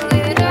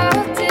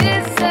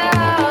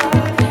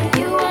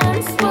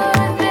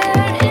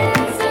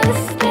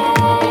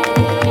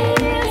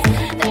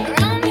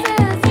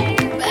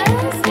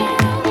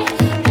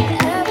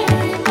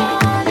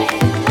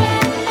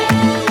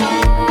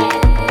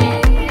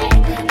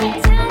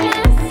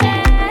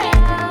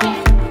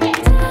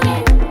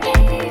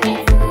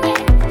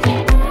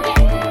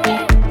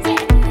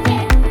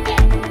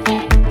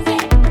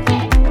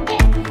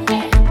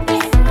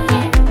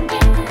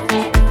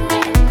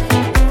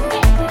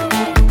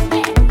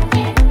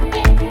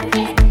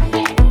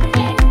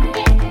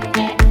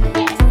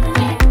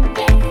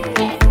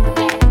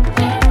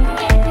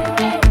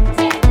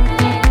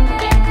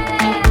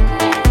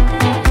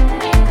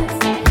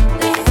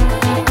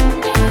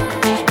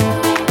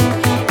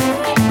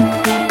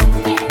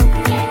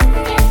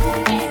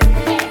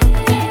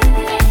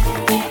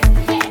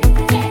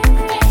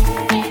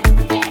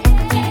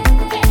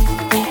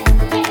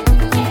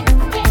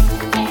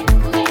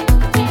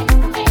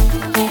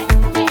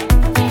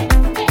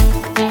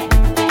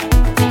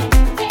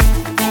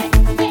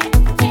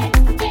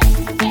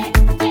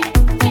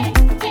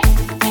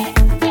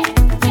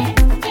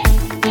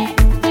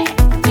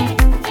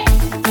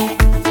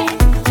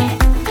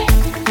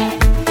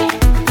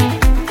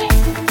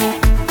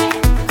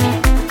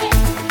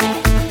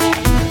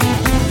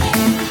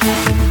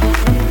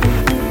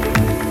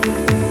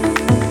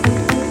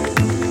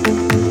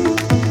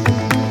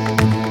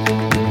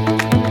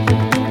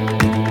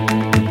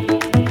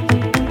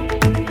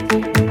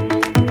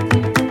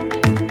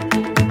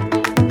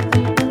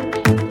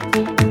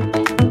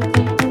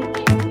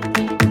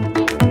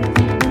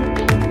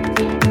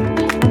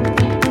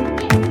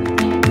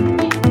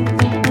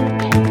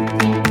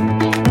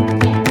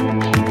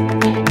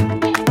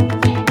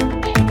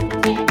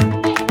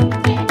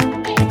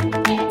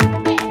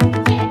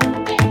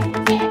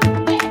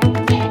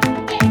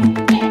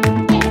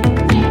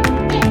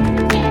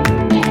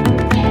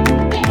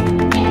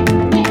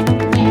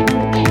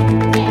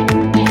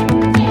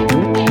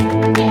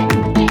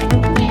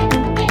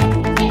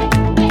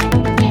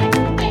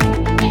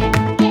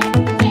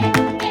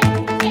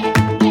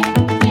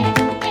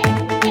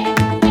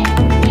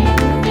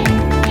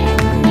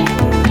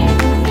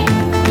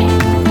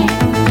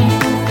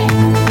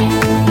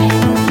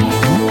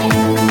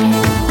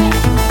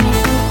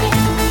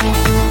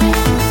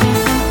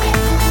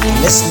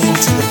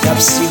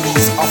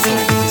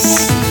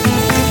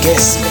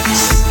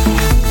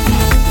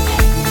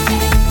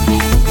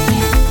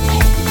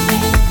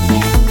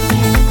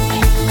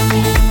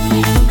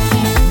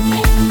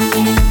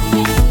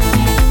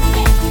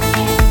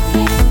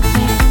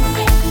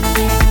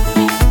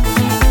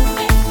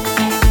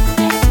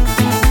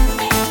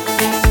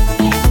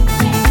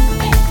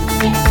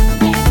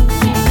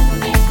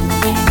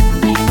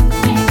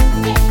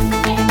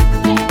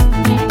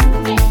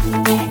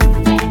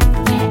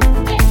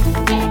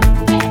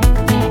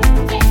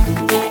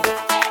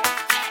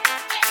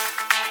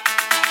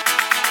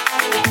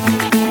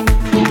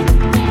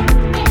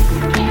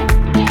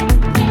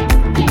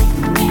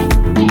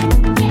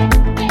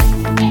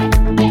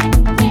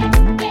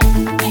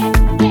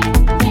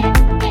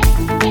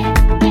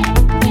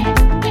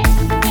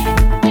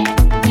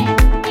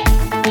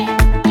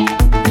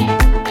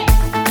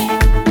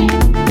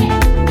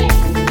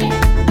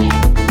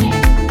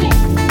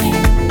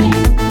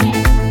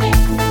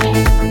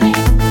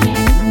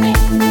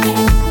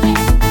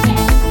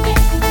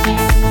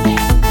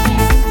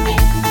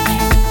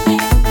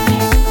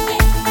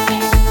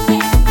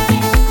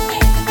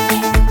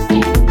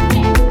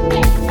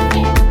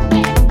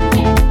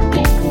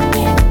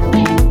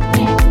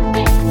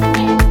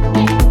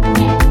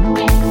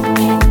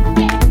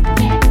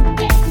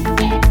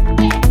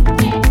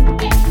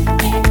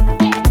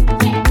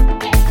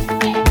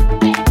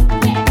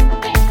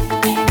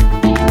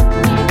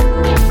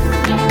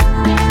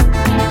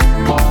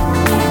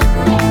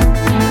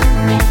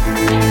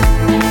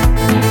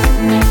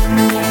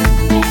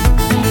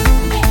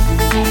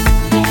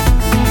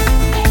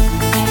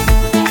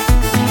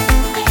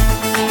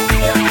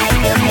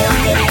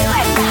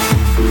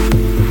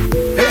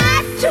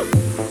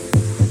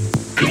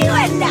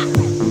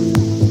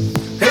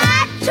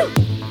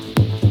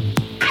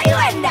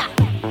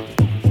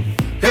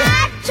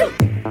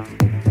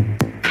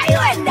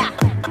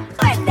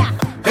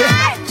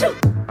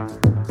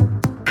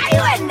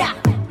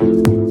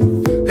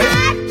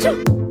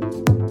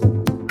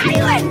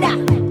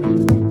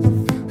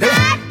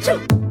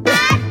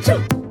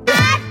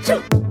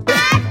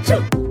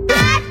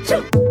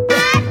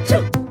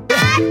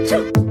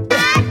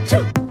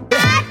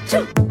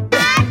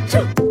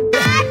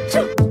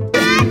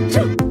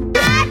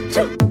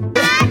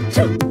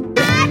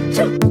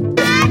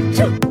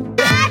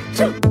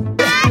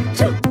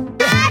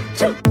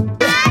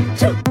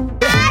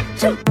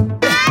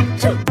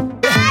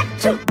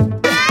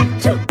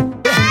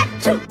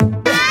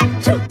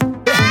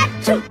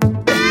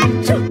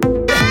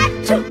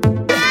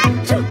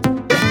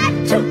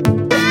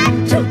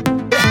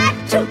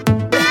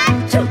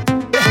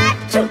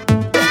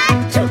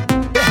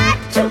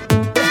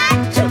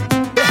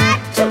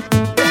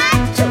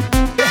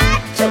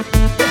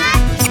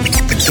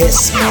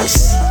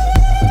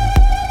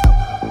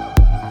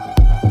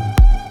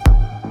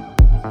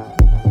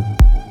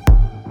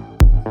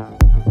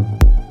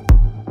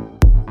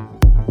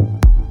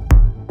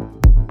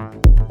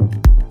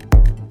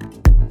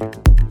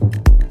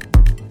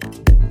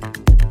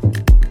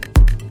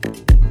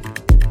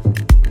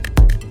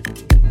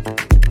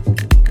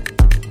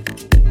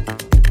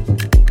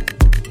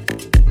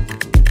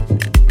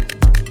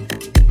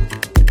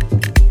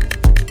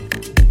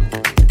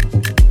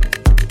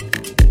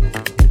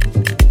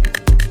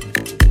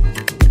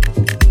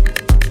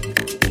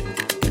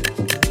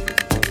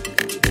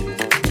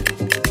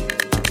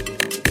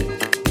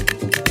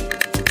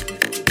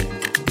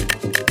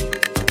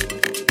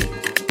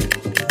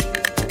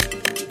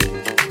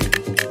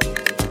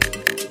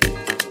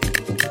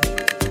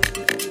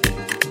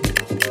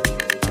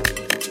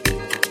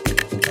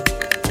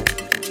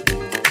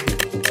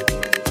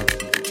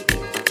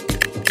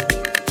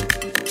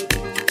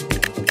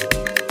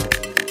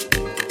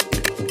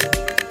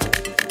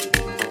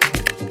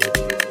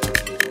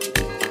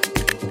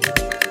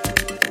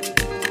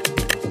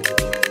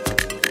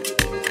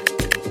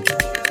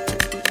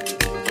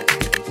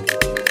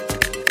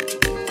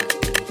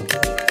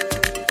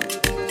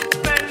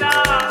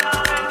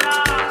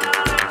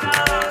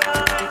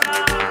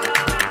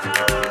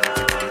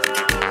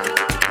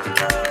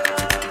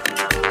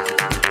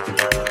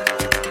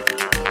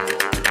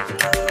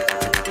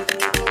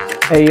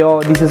Hey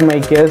yo, this is my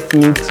guest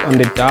mix on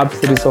the dub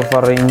series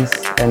offerings,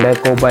 and I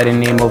go by the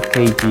name of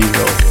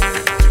Kgzoo.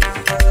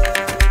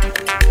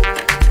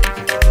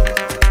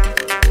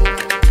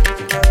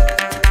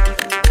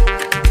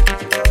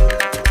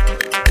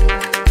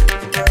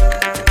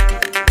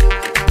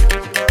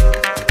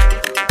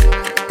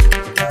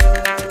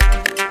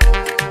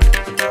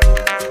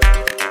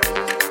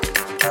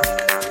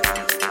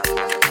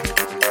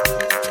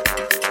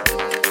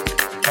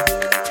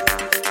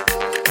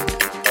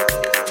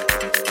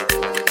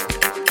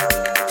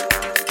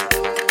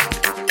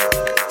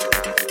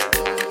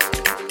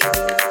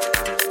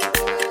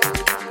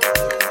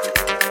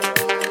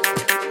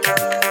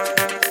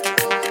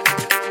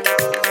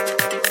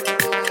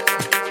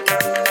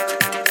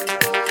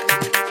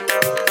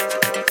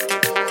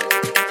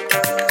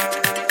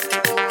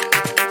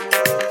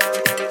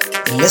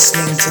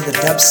 Listening to the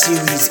dub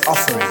series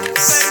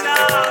offerings,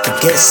 the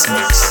guest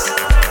mix,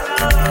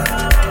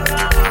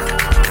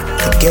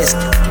 the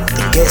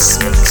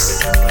guest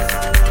mix.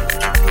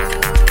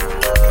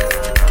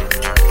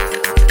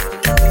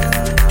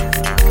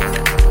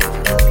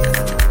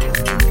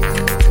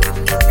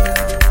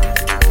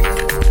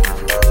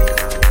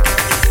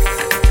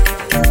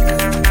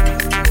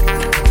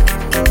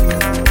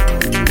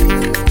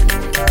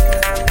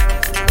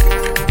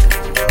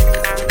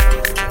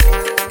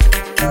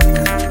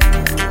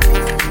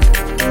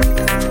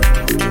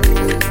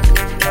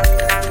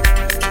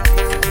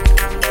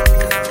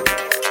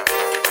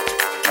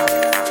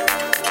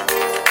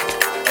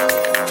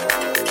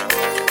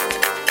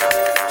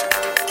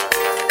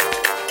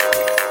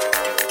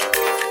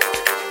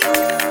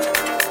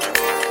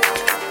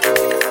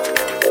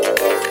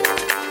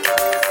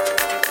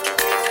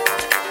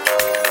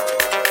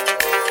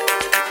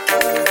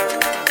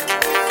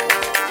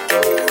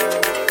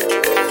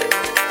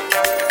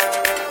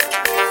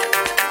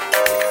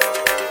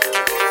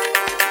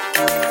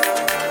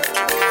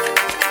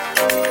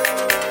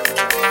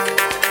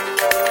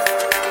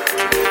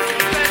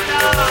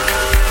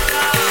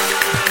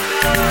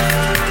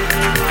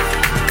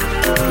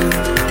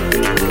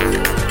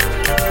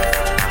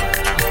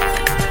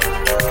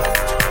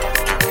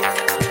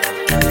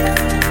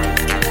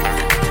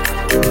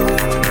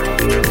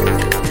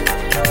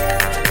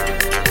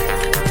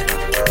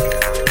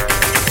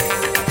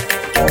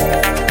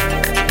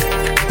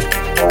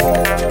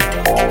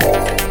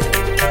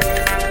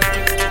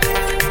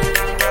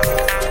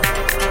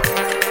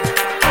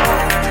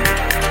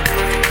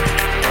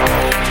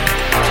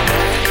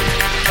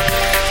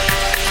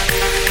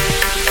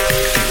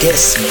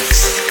 Guest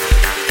mix.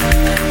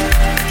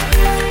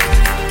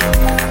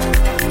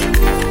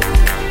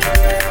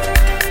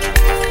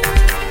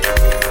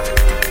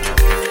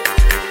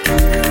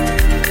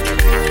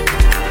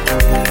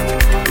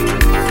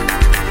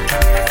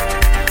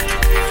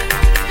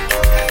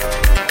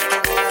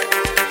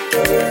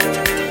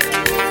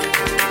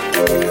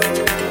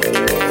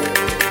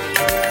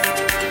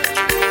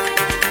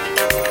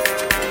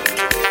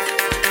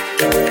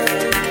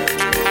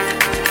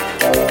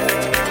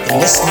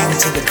 Listening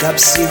to the dub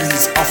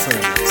series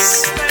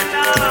offerings,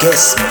 the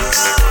guest mix.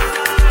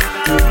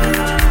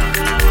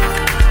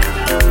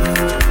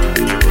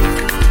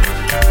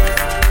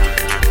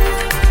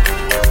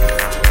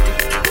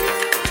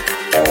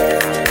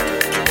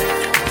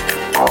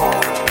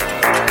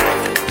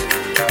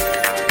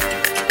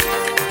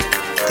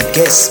 The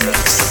guest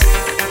mix.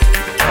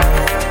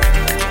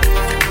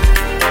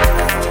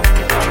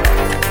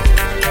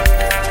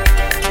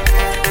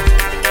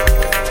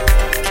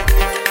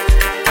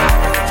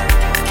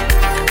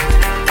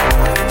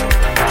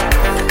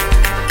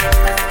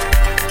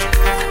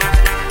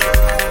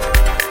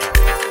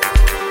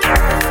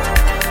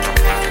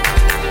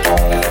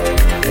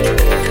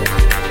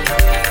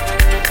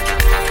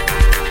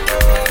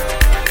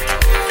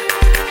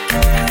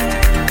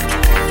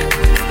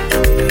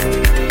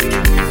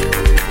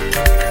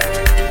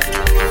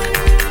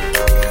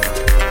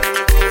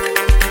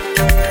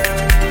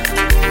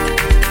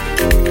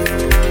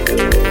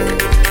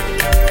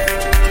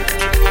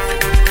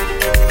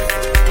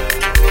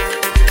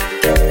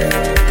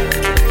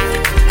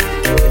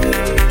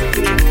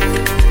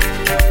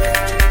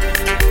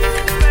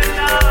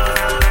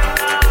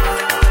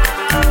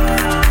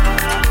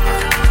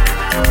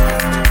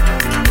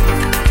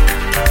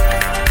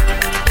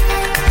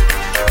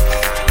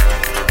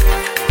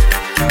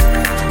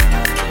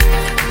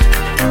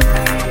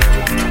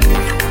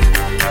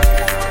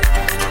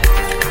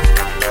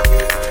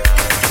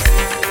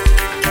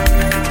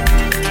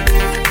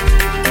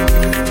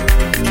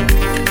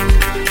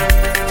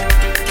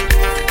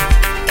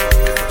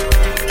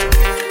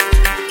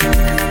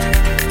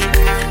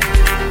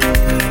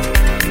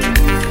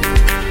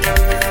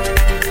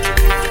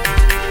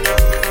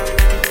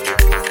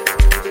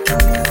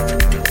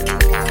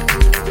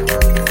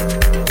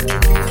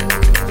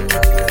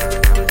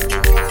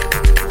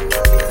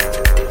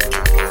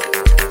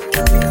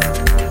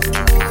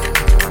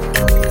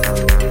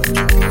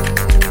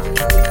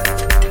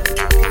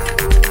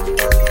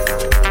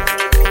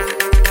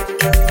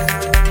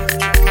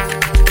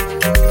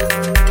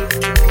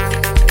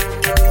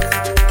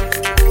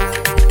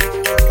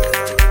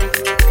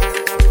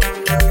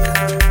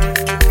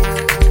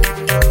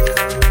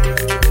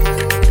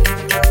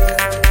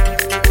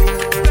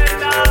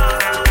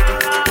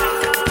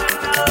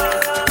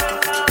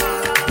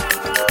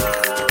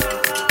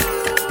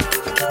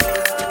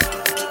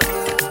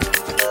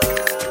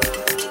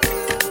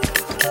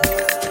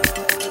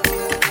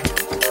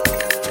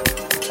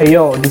 Hey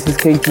yo, this is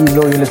Kgzoo.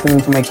 You're listening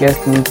to my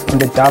guest mix on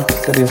the dub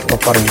series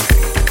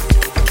offerings.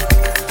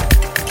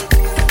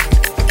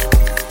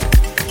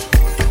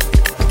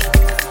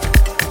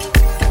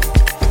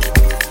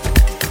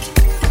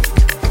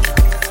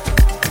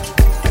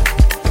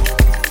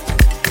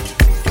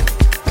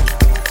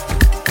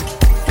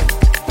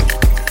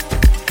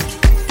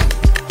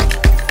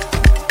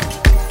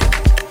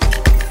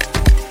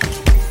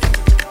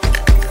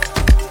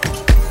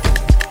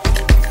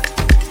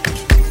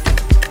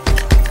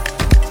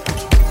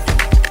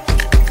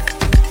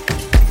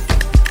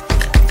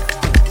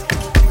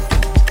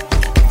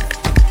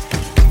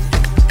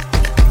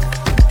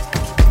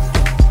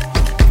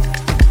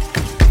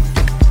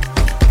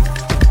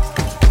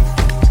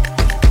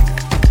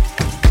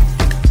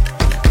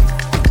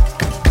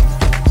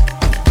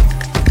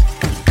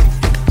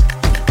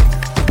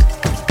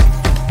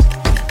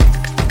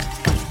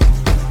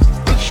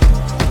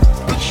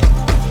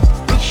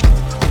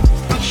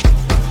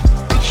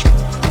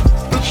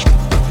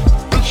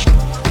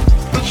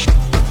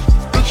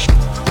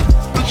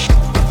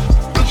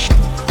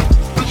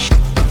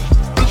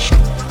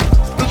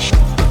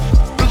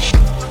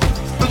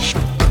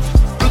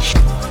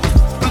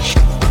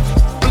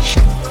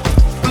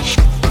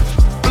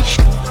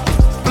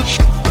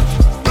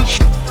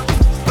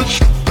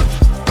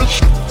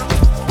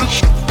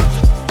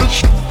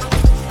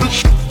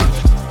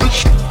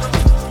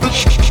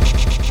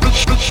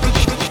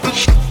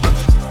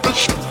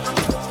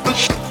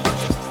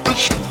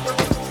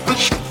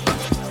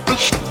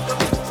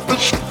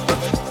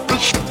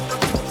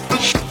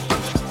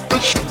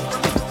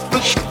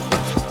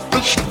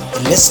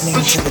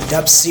 Listening to the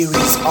dub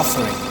series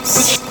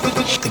offerings,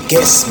 the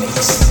guest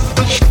mix.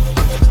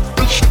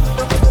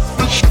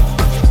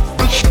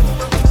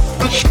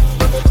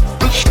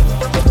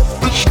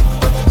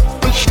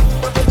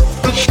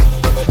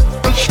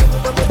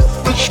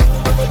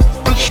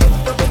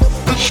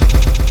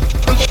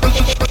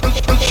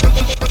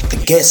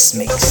 The guest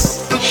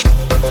mix.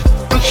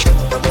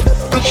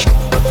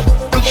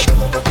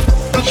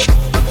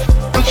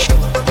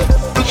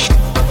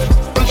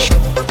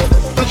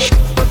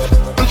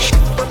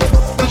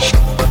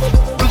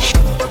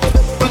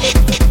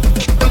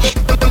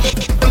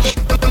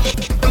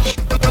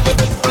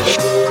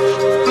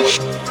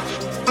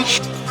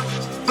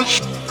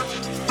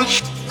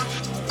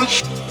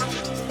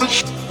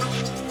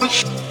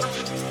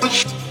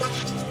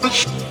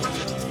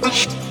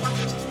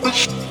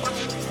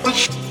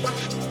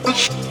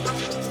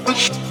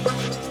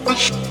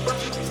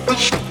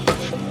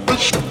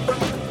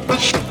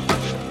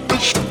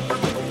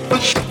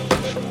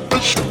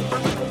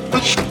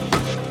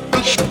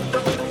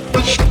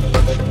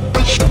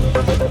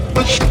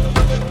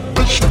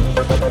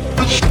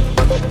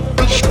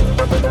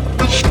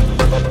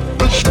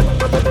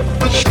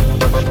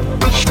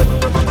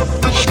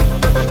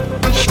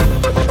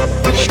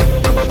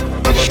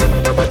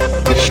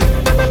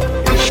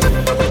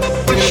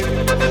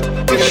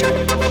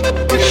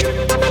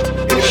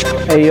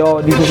 Hey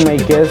yo, this is my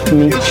guest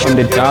mix on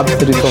the dub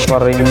series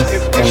offerings,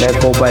 and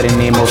I go by the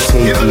name of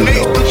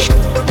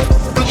Kgzoo.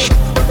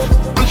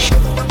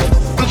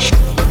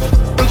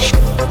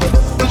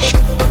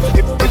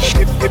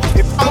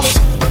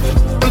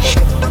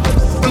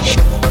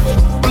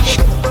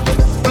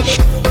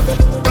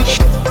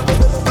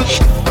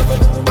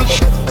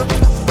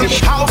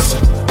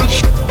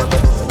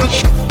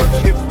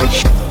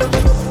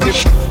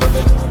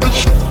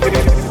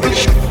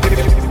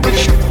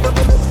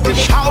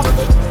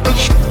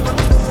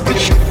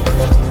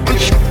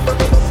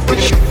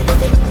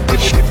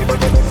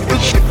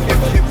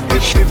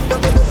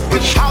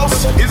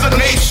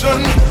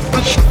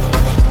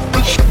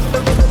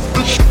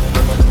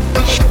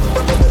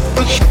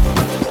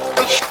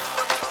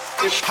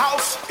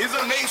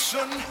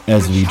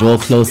 As we draw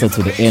closer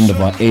to the end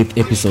of our 8th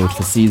episode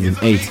for season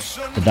 8,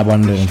 the Dub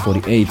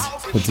 148,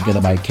 put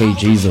together by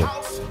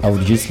Kgzoo, I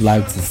would just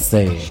like to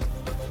say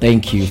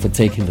thank you for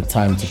taking the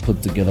time to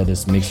put together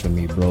this mix for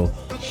me, bro.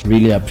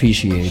 Really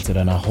appreciate it,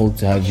 and I hope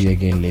to have you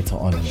again later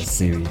on in the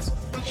series.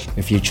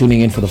 If you're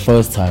tuning in for the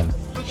first time,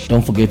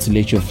 don't forget to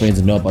let your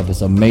friends know about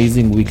this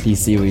amazing weekly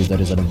series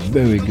that is on a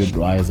very good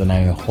rise, and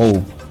I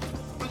hope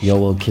you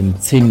will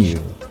continue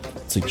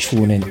to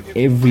tune in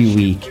every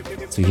week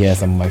to hear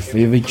some of my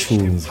favorite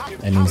tunes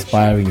and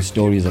inspiring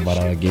stories about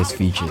our guest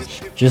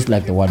features, just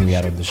like the one we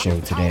had on the show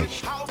today.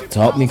 To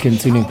help me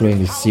continue growing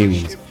this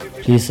series,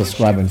 please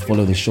subscribe and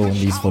follow the show on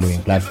these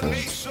following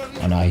platforms: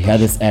 on our Hear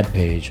This Ad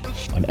page,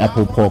 on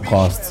Apple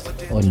Podcasts,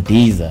 on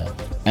Deezer,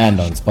 and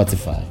on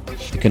Spotify.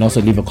 You can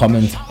also leave a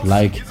comment,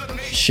 like,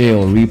 share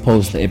or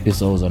repost the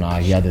episodes on our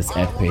Hear This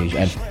Ad page.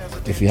 And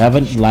if you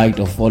haven't liked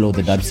or followed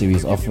the Dub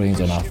Series offerings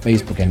on our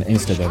Facebook and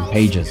Instagram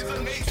pages,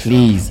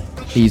 please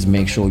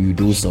make sure you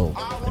do so.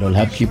 It will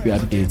help keep you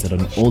updated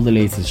on all the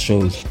latest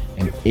shows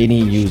and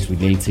any news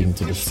relating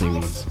to the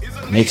series.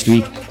 Next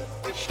week,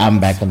 I'm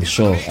back on the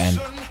show and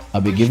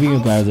I'll be giving you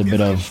guys a bit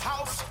of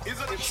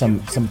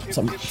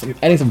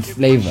adding some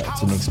flavor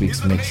to next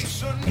week's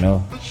mix, you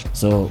know.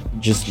 So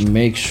just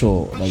make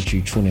sure that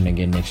you tune in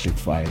again next week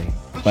Friday.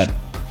 But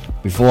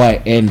before I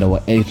end our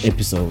 8th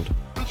episode,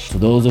 to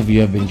those of you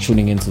who have been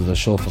tuning into the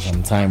show for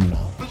some time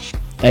now,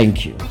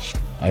 thank you.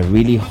 I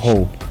really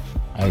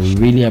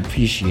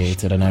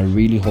appreciate it, and I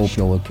really hope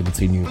you will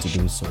continue to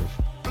do so.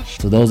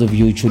 To those of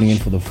you tuning in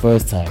for the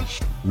first time,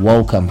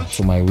 welcome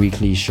to my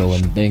weekly show,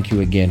 and thank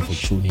you again for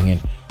tuning in.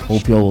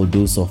 Hope you all will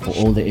do so for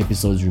all the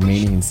episodes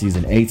remaining in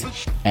season 8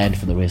 and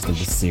for the rest of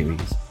the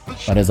series.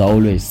 But as I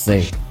always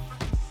say,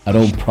 I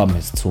don't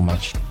promise too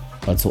much,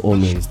 but to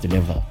always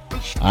deliver.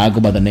 I go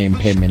by the name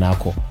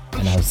Kgzoo,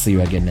 and I'll see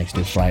you again next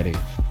week Friday.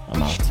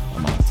 I'm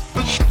out.